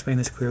don't know if I explained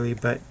this clearly,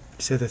 but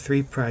so the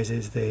 3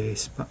 prizes, they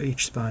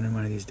each spawn in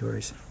one of these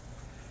doors.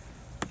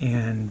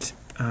 And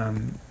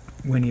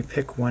when you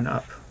pick one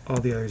up, all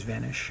the others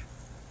vanish.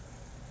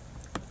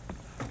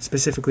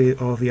 Specifically,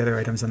 all the other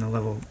items on the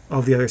level,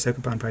 all the other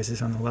Sokoban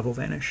prizes on the level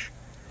vanish.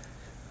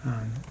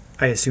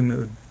 I assume it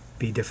would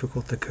be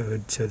difficult to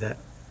code so that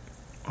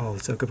all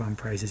Sokoban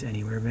prizes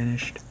anywhere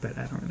vanished, but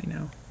I don't really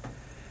know.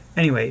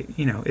 Anyway,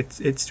 you know,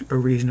 it's a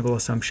reasonable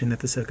assumption that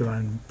the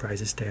Sokoban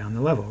prizes stay on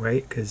the level,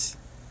 right? Because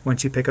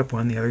once you pick up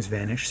one, the others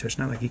vanish, so it's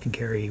not like you can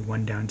carry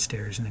one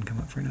downstairs and then come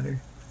up for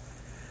another.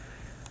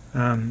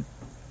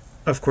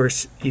 Of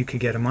course, you could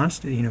get a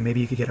monster, you know,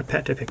 maybe you could get a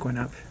pet to pick one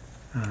up,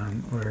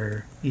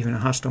 or even a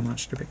hostile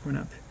monster to pick one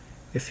up,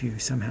 if you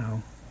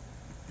somehow,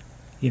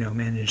 you know,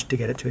 managed to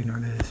get it to ignore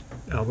the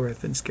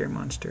algorithm and scare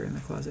monster in the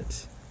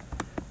closets.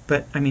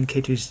 But, I mean,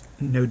 K2's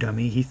no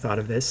dummy, he thought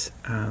of this,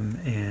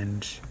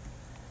 and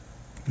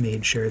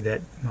made sure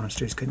that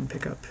monsters couldn't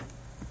pick up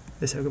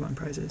the Sokoban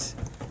prizes.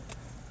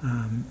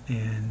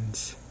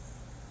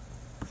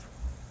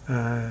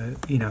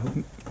 You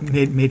know,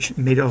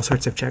 made all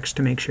sorts of checks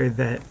to make sure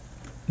that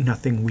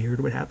nothing weird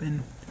would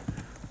happen.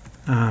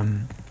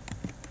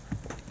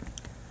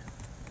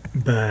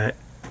 But,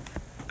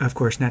 of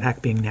course,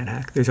 Nethack being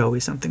Nethack, there's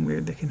always something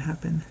weird that can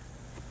happen.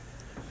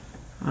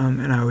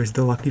 And I was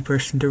the lucky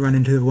person to run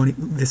into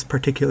this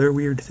particular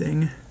weird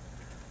thing.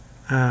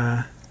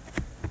 And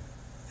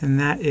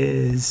that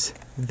is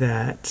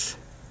that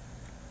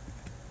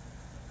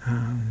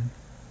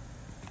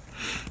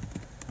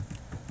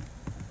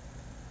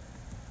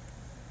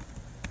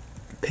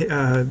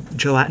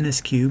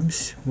gelatinous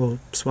cubes will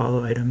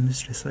swallow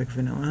items just like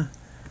vanilla.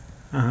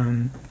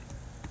 I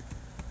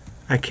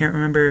can't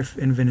remember if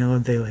in vanilla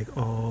they like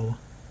all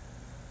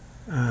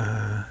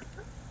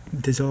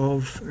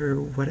dissolve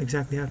or what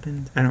exactly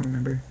happens. I don't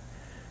remember.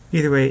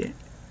 Either way,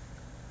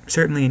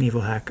 certainly in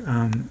Evilhack,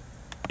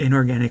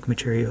 inorganic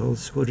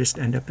materials will just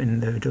end up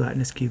in the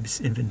gelatinous cubes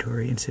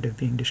inventory instead of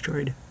being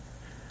destroyed.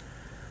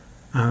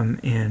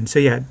 And so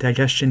yeah,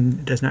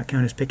 digestion does not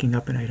count as picking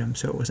up an item,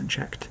 so it wasn't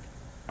checked.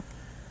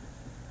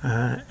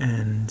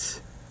 And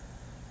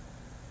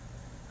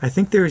I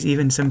think there was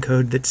even some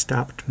code that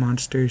stopped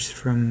monsters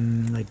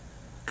from like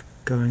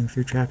going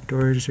through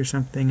trapdoors or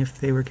something if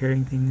they were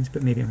carrying things,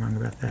 but maybe I'm wrong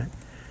about that.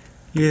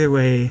 Either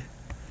way,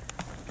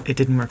 it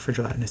didn't work for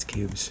gelatinous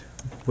cubes,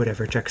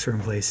 whatever checks were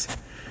in place.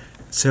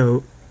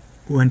 So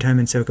one time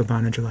in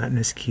Sokoban, a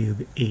gelatinous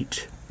cube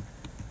ate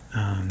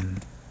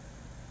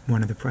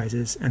one of the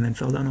prizes and then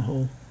fell down a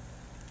hole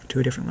to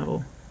a different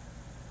level.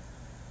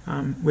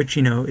 Which,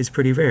 you know, is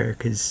pretty rare,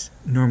 because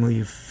normally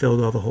you've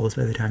filled all the holes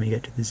by the time you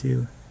get to the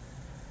zoo.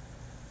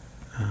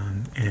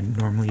 And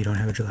normally you don't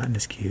have a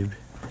gelatinous cube,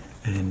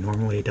 and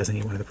normally it doesn't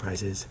eat one of the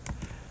prizes.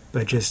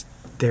 But just,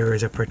 there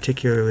is a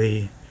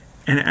particularly...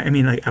 And I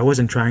mean, like, I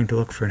wasn't trying to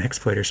look for an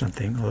exploit or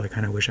something, although I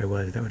kind of wish I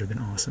was. That would have been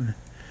awesome.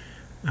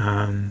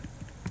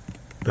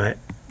 But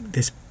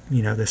this,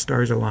 you know, the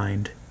stars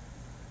aligned,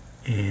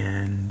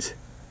 and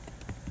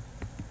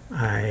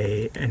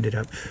I ended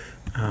up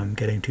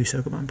getting 2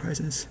 Sokoban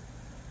prizes.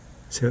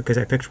 So, because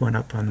I picked one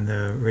up on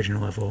the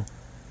original level,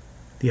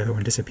 the other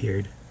one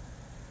disappeared.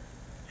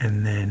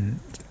 And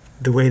then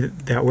the way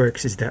that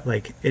works is that,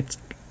 like, it's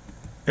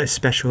a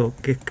special,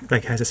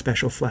 like, has a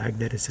special flag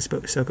that is a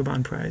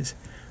Sokoban prize.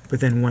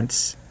 But then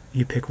once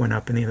you pick one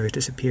up and the others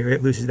disappear,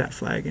 it loses that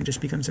flag and just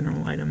becomes a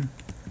normal item,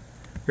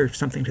 or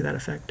something to that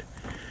effect.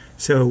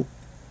 So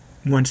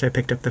once I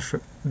picked up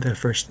the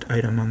first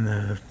item on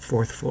the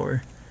 4th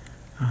floor,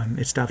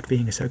 it stopped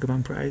being a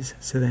Sokoban prize.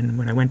 So then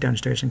when I went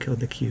downstairs and killed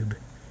the cube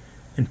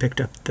and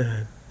picked up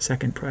the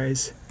 2nd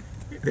prize,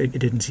 it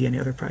didn't see any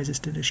other prizes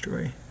to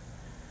destroy,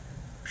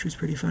 which was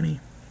pretty funny.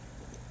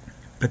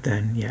 But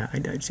then, yeah, I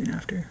died soon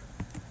after.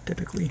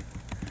 Typical.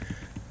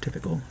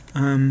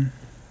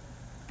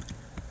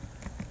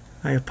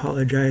 I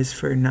apologize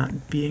for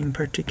not being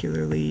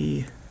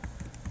particularly...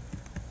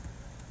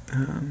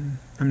 I'm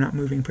not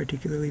moving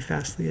particularly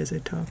fastly as I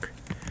talk.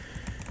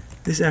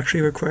 This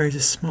actually requires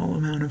a small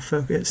amount of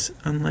focus,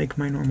 unlike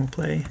my normal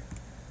play.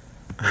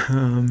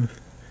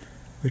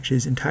 which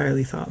is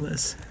entirely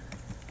thoughtless.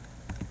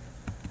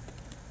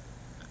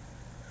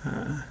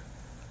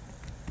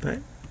 But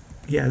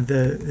yeah,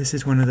 this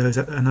is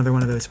another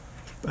one of those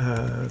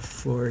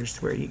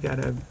floors where you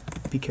gotta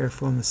be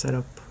careful in the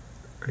setup,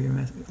 or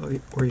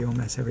you'll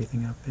mess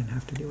everything up and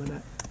have to deal with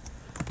that.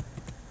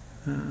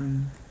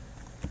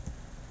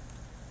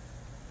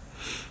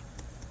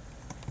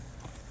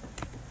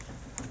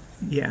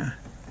 Yeah,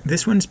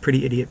 this one's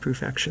pretty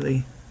idiot-proof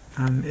actually.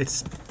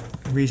 It's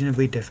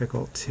reasonably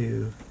difficult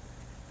to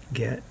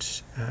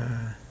get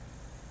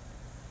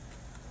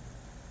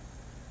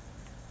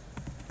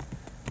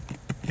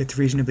it's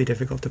reasonably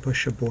difficult to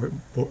push a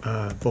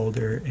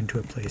boulder into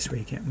a place where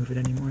you can't move it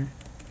anymore.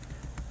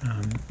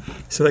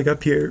 So like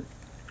up here,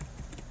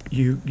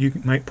 you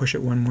might push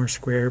it one more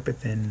square,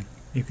 but then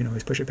you can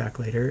always push it back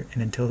later,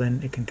 and until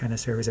then it can kind of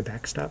serve as a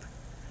backstop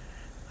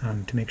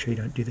to make sure you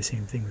don't do the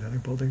same thing with other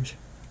boulders.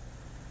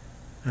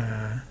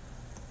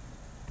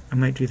 I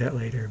might do that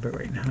later, but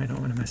right now I don't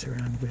want to mess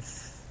around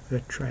with the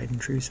tried and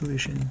true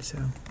solution,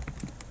 so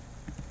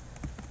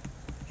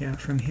yeah,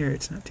 from here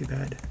it's not too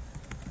bad.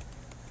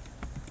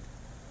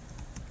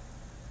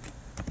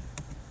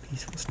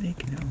 Peaceful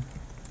snake? No.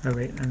 Oh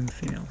wait, I'm a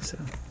female, so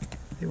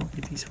they won't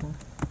be peaceful.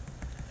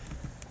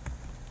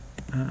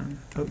 Oh,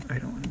 I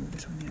don't want to move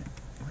this one yet.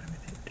 What am I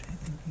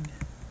thinking?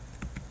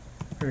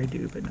 Or I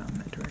do, but not in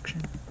that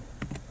direction.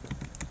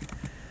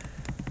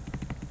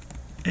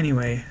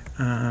 Anyway,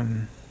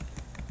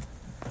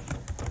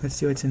 let's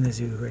see what's in the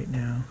zoo right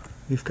now.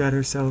 We've got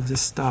ourselves a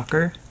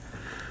stalker.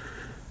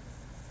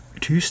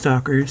 2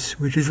 stalkers,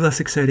 which is less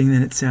exciting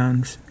than it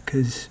sounds,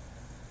 because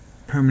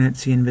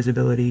permanency and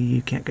visibility,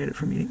 you can't get it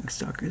from eating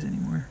stalkers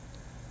anymore.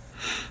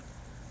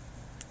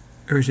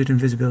 Or is it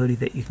invisibility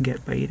that you can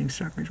get by eating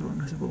stalkers while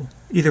invisible?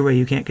 Either way,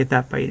 you can't get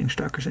that by eating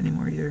stalkers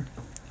anymore either.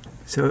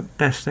 So at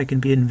best I can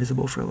be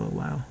invisible for a little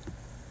while,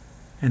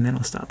 and then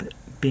I'll stop it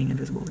being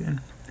invisible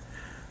again.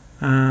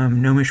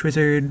 Gnomish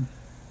wizard.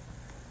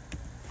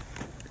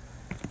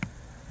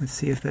 Let's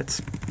see if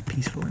that's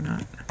peaceful or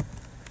not.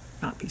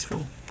 Not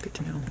peaceful. Good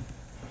to know.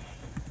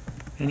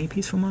 Any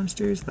peaceful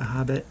monsters? The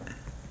Hobbit.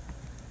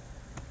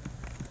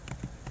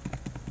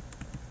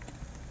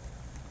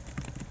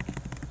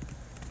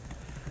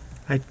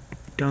 I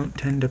don't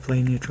tend to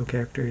play neutral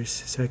characters,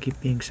 so I keep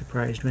being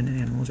surprised when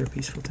animals are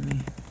peaceful to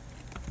me.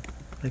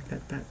 Like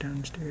that bat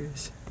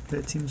downstairs. But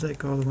it seems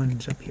like all the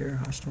ones up here are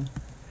hostile.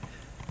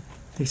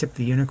 Except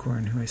the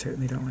unicorn, who I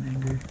certainly don't want to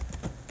anger.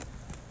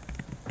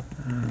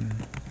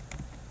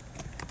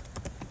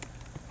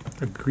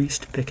 A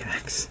greased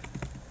pickaxe.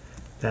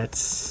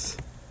 It's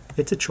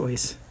a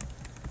choice.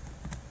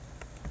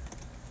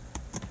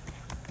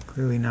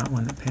 Clearly not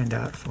one that panned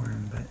out for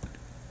him, but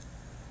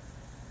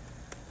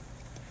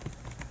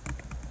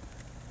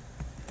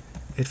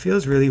it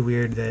feels really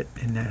weird that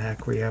in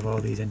Nethack, where you have all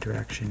these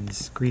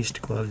interactions,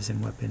 greased gloves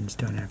and weapons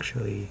don't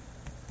actually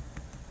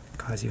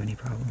cause you any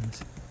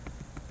problems.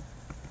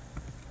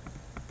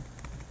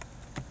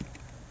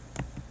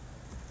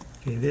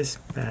 Okay, this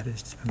bat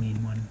is a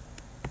mean one.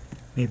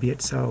 Maybe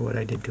it saw what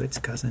I did to its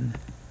cousin.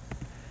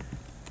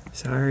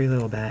 Sorry,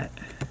 little bat.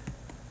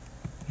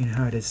 You know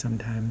how it is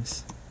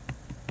sometimes.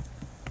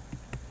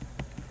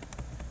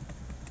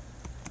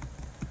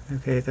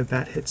 Okay, the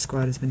bat hit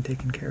squad has been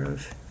taken care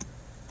of.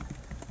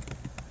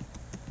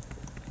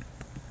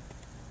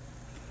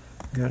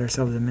 We got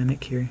ourselves a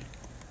mimic here.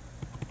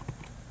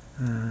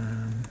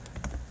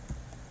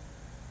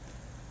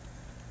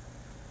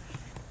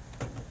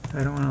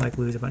 I don't want to like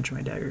lose a bunch of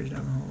my daggers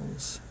down the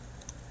holes,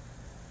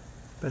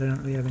 but I don't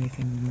really have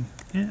anything.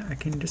 Yeah, I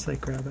can just like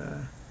grab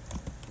a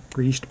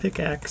greased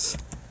pickaxe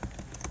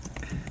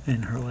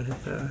and hurl it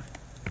at the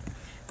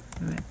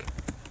mimic.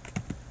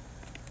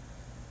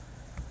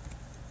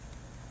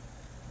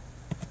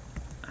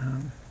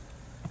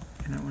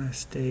 And I want to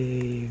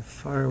stay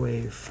far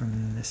away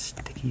from the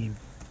sticky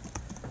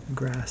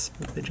grasp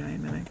of the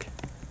giant mimic.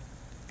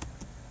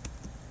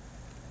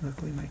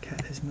 Luckily my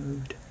cat has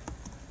moved.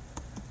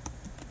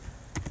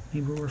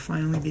 Maybe we're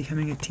finally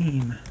becoming a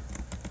team.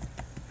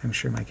 I'm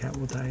sure my cat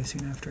will die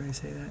soon after I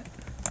say that.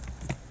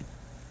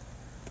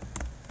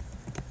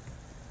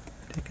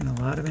 Taking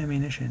a lot of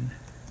ammunition.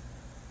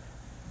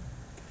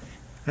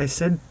 I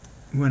said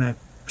when I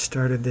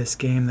started this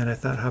game that I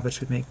thought hobbits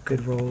would make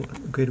good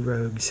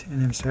rogues,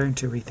 and I'm starting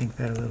to rethink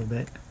that a little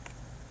bit.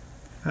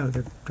 Oh,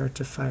 they're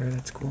darts of fire,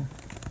 that's cool.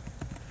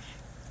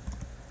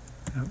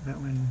 Oh, that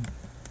one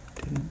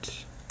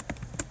didn't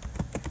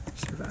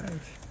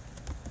survive.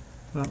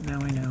 Well, now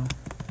I know.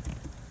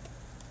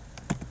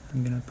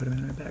 I'm gonna put them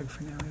in my bag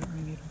for now, I don't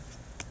really need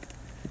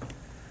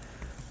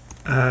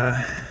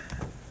them.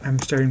 I'm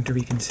starting to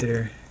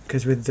reconsider,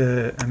 because with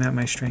I'm at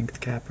my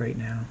strength cap right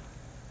now.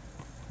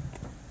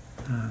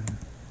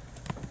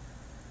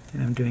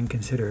 And I'm doing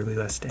considerably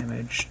less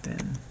damage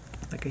than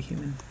like a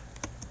human.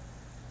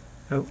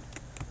 Oh,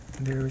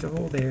 there was a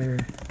hole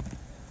there.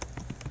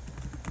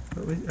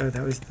 Oh,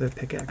 that was the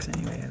pickaxe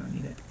anyway, I don't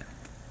need it.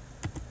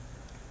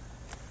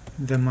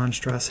 The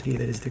monstrosity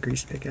that is the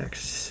greased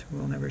pickaxe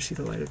will never see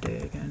the light of day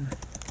again.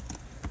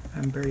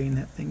 I'm burying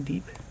that thing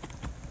deep.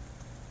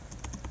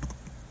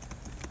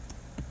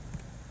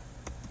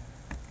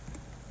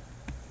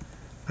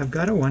 I've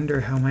got to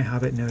wonder how my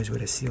hobbit knows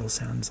what a seal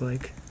sounds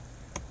like.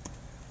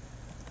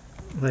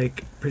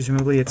 Like,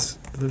 presumably it's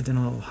lived in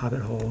a little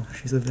hobbit hole.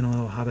 She's lived in a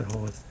little hobbit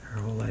hole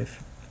her whole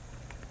life.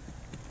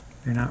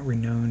 They're not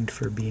renowned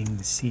for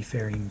being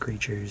seafaring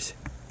creatures.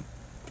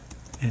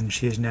 And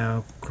she has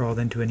now crawled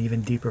into an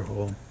even deeper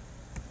hole.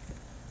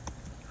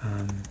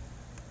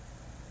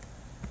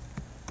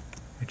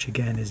 Which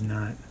again is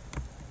not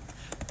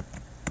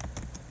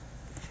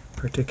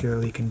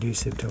particularly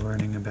conducive to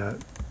learning about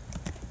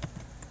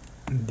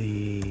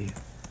the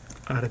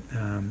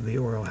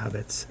oral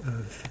habits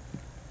of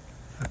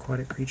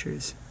aquatic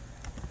creatures.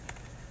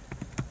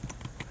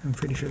 I'm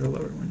pretty sure the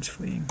lower one's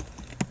fleeing.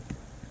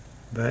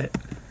 But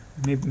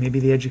maybe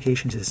the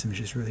education system is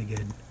just really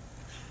good.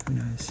 Who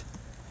knows?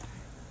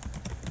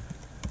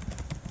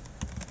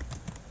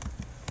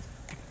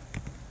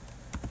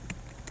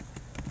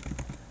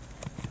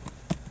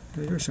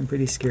 Those were some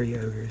pretty scary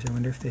ogres. I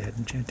wonder if they had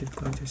enchanted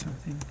clothes or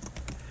something.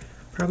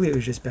 Probably it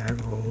was just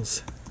bad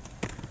rolls.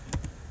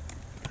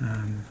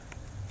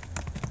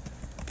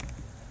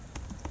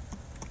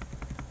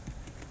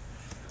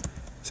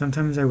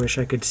 Sometimes I wish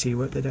I could see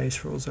what the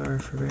dice rolls are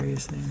for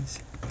various things.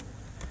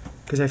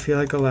 Because I feel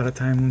like a lot of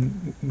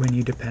time when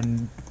you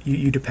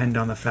depend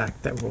on the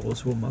fact that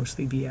rolls will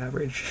mostly be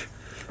average.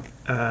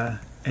 And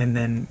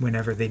then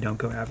whenever they don't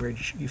go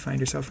average, you find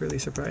yourself really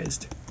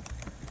surprised.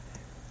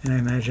 And I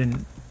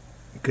imagine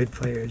good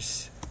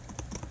players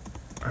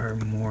are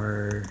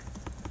more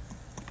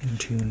in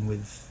tune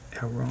with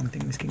how wrong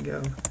things can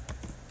go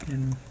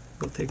and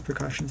will take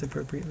precautions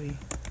appropriately.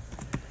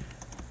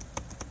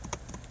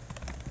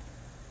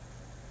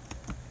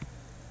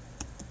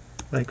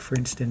 Like, for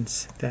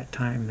instance, that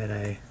time that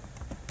I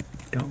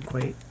don't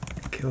quite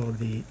kill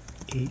the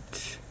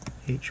 8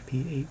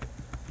 HP 8.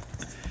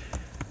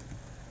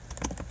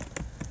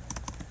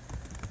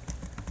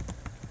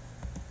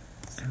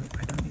 Oh,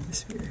 I don't need the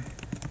sphere.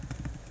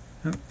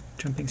 Oh,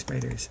 jumping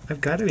spiders.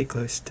 I've got to be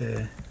close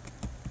to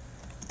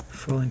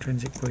full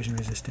intrinsic poison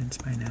resistance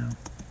by now.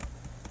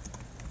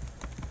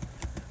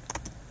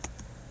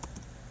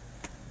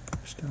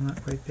 Still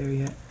not quite there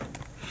yet.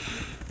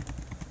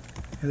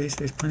 At least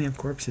there's plenty of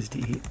corpses to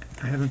eat.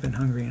 I haven't been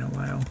hungry in a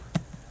while.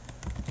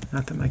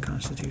 Not that my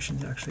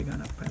constitution's actually gone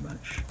up by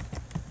much.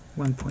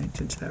 1 point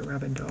since that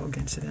rabid dog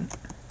incident.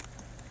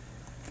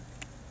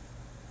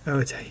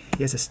 Oh,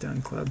 he has a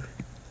stone club.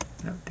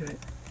 That'll do it.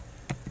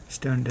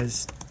 Stone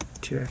does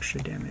 2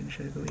 extra damage,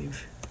 I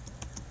believe.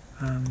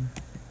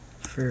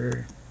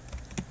 For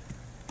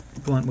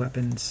blunt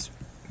weapons,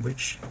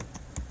 which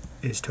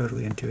is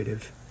totally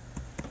intuitive.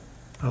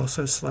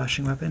 Also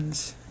slashing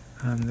weapons.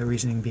 The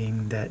reasoning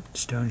being that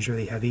stone's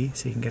really heavy,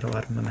 so you can get a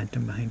lot of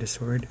momentum behind a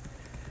sword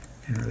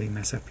and really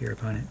mess up your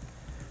opponent.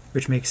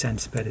 Which makes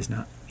sense, but is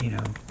not,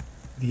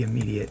 the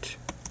immediate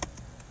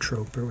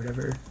trope or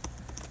whatever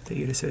that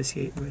you'd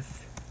associate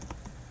with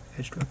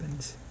edged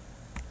weapons.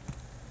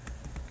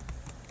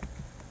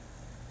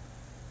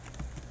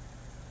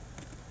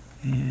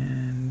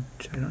 And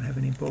I don't have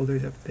any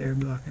boulders up there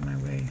blocking my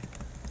way.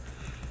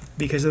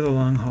 Because of the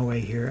long hallway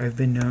here, I've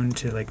been known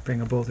to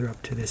bring a boulder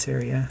up to this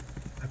area,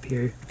 up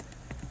here,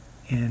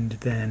 and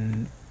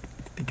then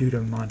due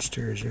to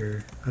monsters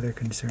or other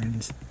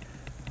concerns,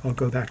 I'll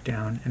go back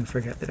down and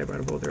forget that I brought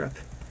a boulder up.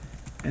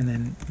 And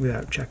then,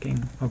 without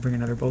checking, I'll bring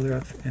another boulder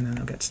up, and then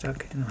I'll get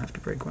stuck, and I'll have to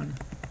break one.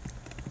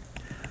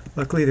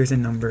 Luckily, there's a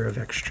number of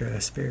extra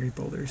spare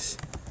boulders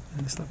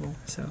in this level,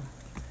 so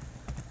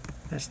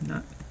that's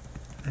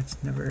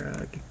never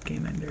a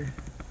game ender.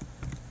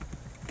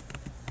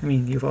 I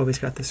mean, you've always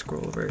got the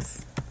Scroll of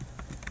Earth,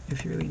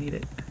 if you really need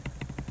it.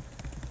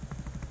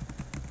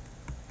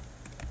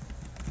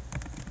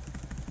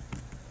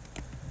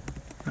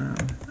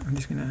 I'm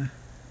just gonna...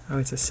 Oh,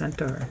 it's a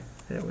centaur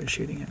that was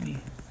shooting at me.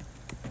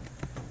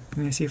 I'm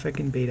gonna see if I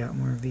can bait out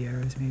more of the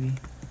arrows, maybe.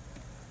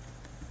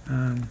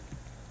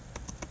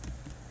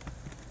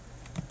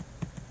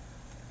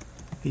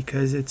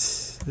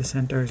 Because the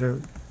centaurs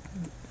are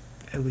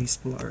at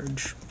least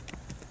large.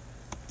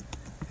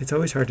 It's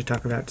always hard to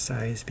talk about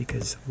size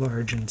because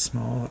large and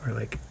small are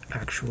like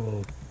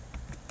actual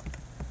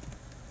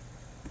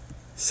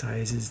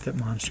sizes that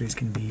monsters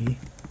can be,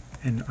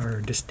 and are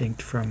distinct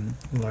from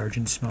large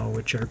and small,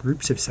 which are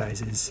groups of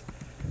sizes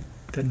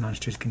that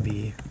monsters can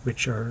be,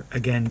 which are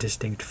again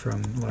distinct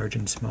from large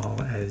and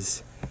small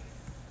as,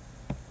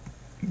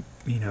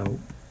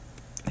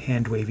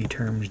 hand-wavy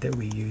terms that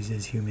we use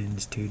as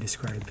humans to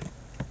describe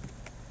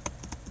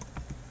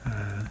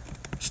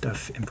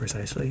stuff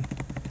imprecisely.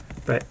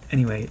 But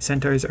anyway,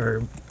 centaurs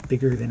are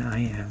bigger than I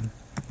am,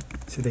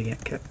 so they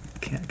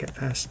can't get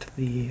past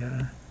the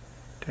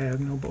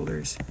diagonal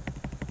boulders.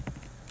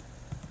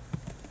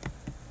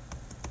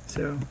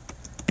 So,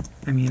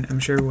 I mean, I'm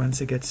sure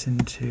once it gets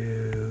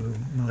into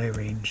melee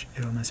range,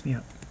 it'll mess me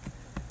up.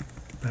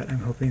 But I'm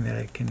hoping that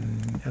I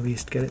can at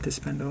least get it to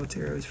spend all its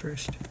arrows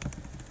first.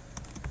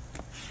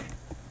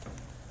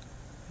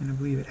 And I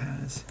believe it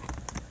has.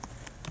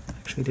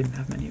 actually didn't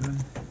have many of them.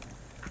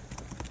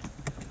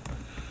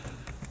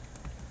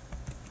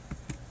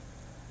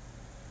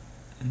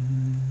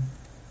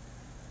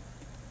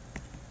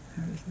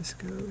 How does this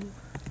go?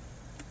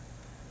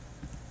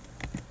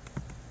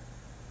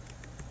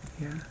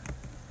 Yeah.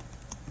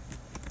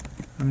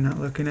 I'm not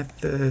looking at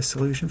the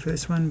solution for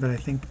this one, but I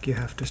think you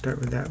have to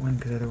start with that one,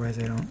 because otherwise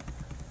I don't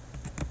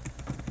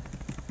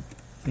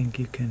think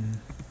you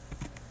can...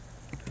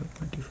 Oh,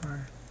 went too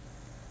far.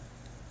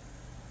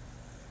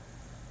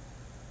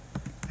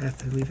 I have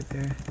to leave it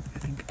there, I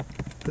think.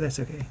 But that's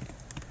okay.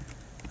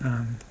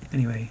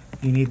 Anyway,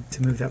 you need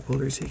to move that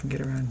boulder so you can get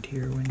around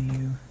here when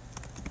you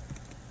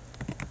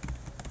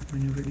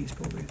maneuver these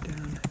boulders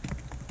down.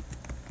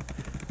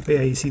 But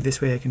yeah, you see,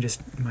 this way I can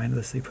just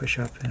mindlessly push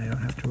up and I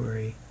don't have to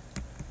worry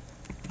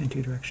in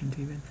two directions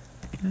even.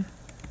 And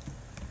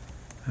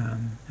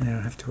I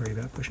don't have to worry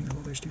about pushing the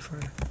boulders too far.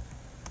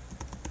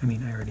 I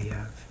mean, I already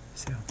have,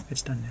 so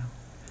it's done now.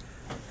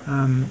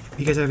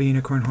 Because I have a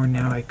unicorn horn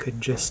now, I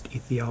could just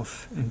eat the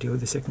elf and deal with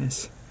the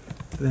sickness.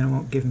 But then it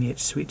won't give me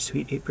its sweet,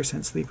 sweet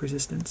 8% sleep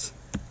resistance.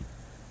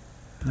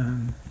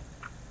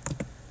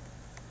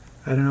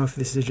 I don't know if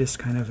this is just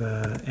kind of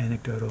a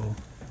anecdotal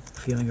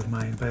feeling of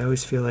mine, but I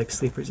always feel like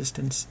sleep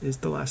resistance is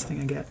the last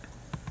thing I get.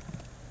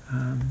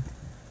 And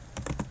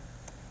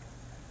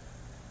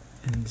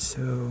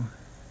so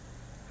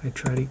I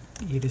try to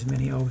eat as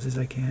many elves as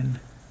I can.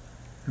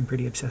 I'm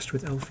pretty obsessed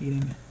with elf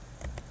eating.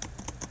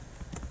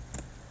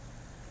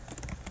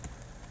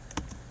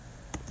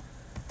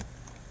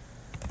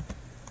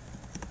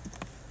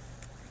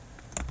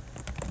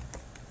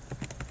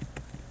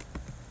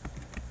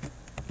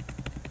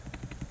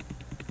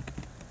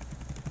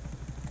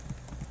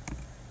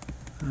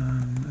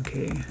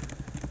 Okay.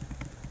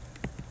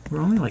 We're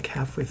only like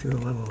halfway through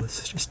the level.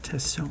 This just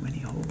has so many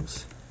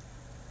holes.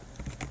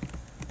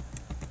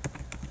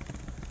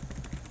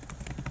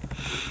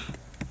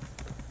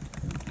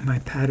 My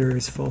patter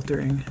is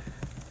faltering.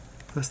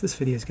 Plus this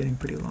video is getting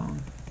pretty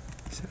long.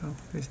 So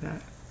there's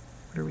that.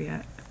 What are we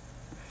at?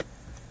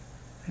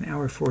 An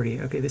hour 40.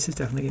 Okay, this is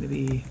definitely going to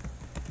be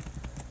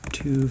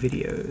 2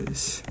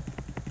 videos.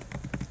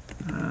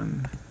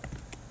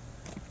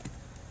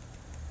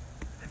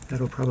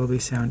 That'll probably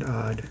sound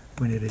odd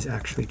when it is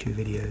actually 2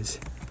 videos.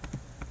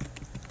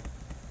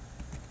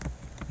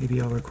 Maybe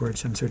I'll record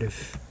some sort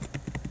of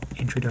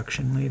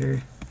introduction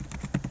later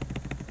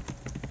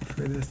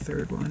for the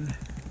 3rd one.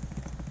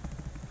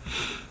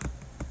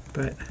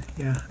 But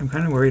yeah, I'm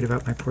kind of worried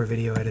about my poor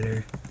video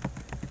editor,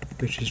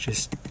 which is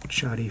just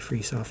shoddy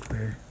free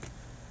software.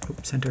 Oh,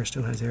 Centaur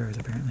still has arrows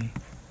apparently.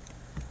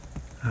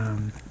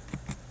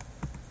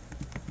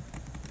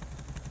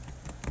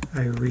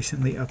 I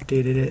recently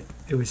updated it.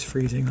 It was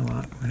freezing a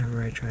lot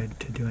whenever I tried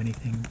to do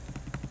anything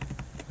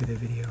with a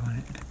video on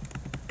it,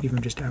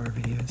 even just our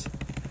videos.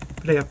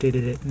 But I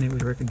updated it and it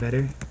was working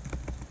better.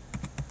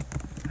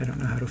 I don't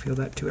know how to feel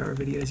about 2-hour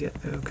videos yet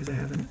though, because I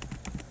haven't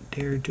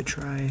dared to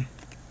try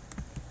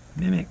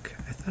Mimic.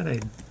 I thought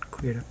I'd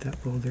cleared up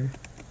that boulder.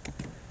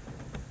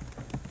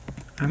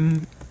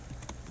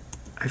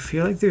 I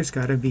feel like there's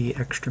gotta be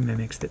extra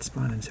mimics that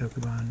spawn in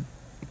Sokoban.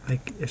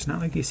 Like, it's not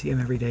like you see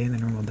them every day in the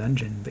normal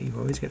dungeon, but you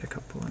always get a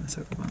couple on the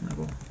Sokoban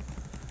level.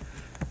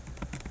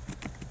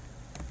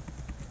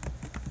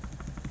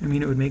 I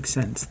mean, it would make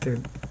sense.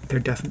 They're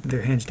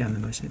hands down the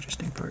most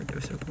interesting part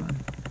of Sokoban,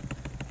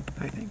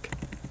 I think.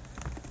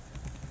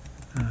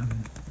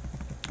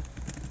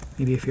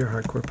 Maybe if you're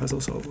a hardcore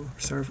puzzle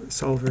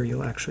solver,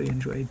 you'll actually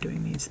enjoy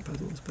doing these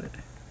puzzles, but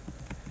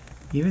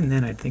even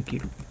then I'd think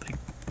you'd like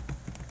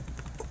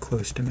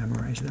close to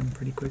memorize them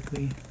pretty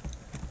quickly.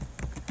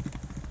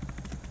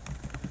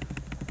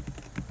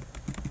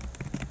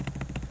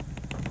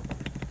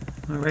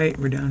 Alright,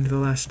 we're down to the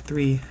last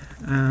 3.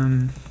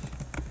 I'm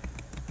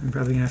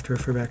probably gonna have to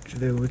refer back to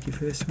the wiki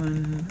for this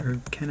one, or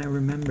can I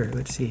remember?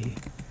 Let's see.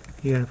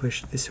 You gotta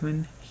push this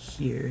one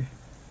here,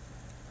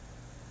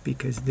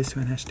 because this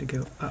one has to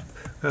go up.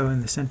 Oh,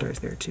 and the centaur's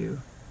there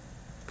too.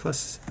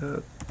 Plus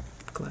a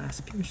glass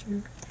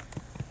piercer.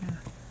 Yeah.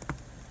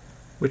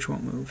 Which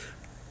won't move.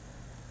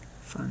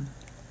 Fun.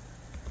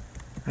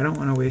 I don't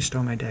want to waste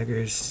all my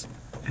daggers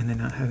and then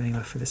not have any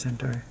left for the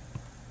centaur.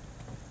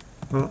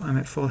 Well, I'm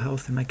at full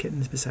health and my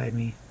kitten's beside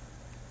me.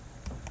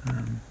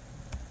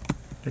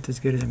 That's as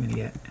good as I'm going to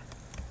get.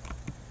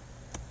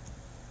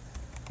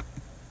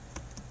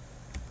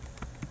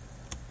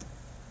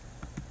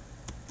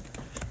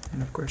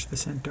 And of course the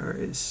centaur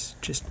is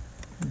just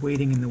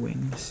waiting in the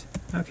wings.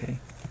 Okay,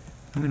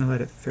 I'm going to let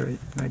it throw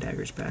my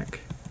daggers back.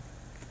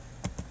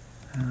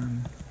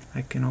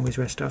 I can always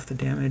rest off the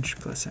damage,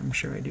 plus I'm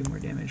sure I do more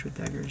damage with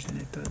daggers than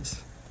it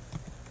does.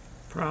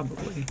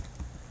 Probably.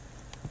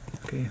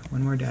 Okay,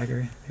 one more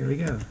dagger. There we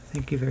go.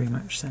 Thank you very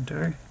much,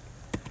 centaur.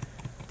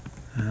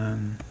 Drop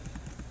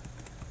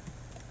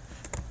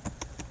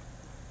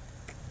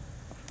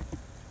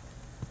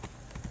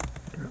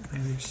my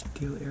other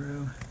steel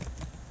arrow.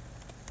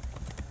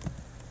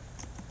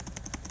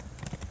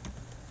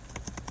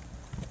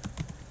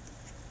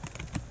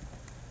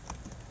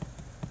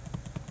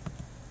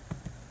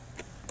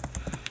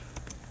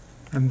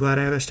 I'm glad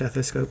I have a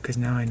stethoscope because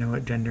now I know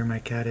what gender my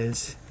cat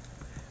is.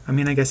 I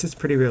mean, I guess it's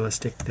pretty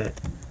realistic that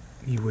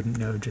you wouldn't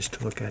know just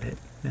to look at it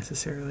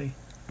necessarily,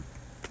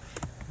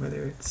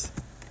 whether it's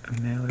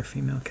a male or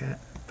female cat,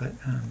 but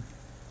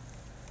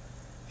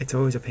it's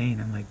always a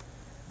pain. I'm like,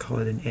 call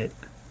it an it,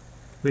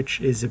 which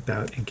is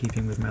about in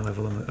keeping with my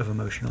level of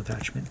emotional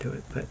attachment to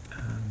it, but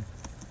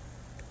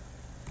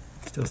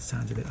still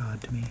sounds a bit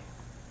odd to me.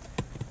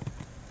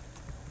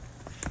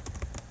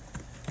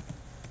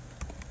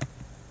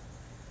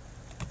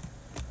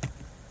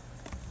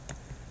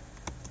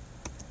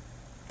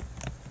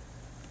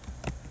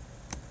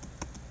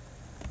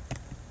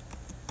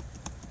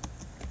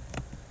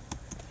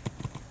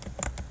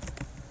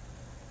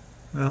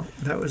 Well,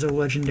 that was a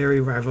legendary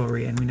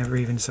rivalry and we never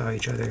even saw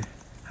each other.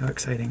 How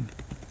exciting.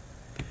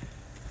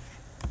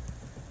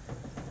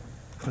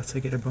 Plus I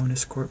get a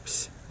bonus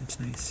corpse. It's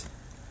nice.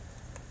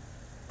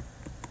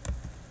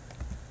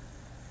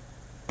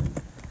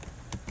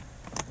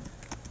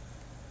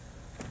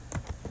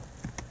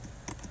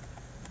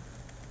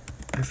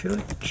 I feel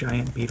like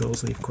giant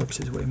beetles leave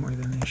corpses way more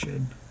than they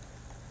should.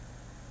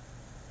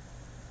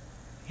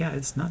 Yeah,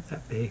 it's not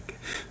that big.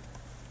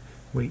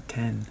 Weight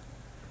 10.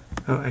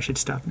 Oh, I should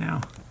stop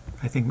now.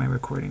 I think my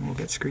recording will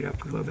get screwed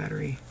up with low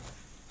battery.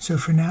 So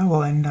for now,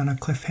 we'll end on a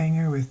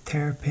cliffhanger with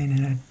terrapin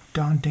in a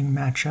daunting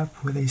matchup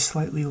with a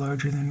slightly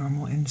larger than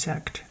normal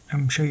insect.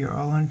 I'm sure you're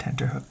all on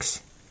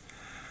tenterhooks.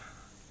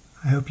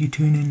 I hope you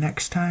tune in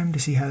next time to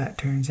see how that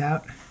turns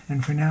out.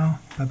 And for now,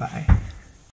 bye-bye.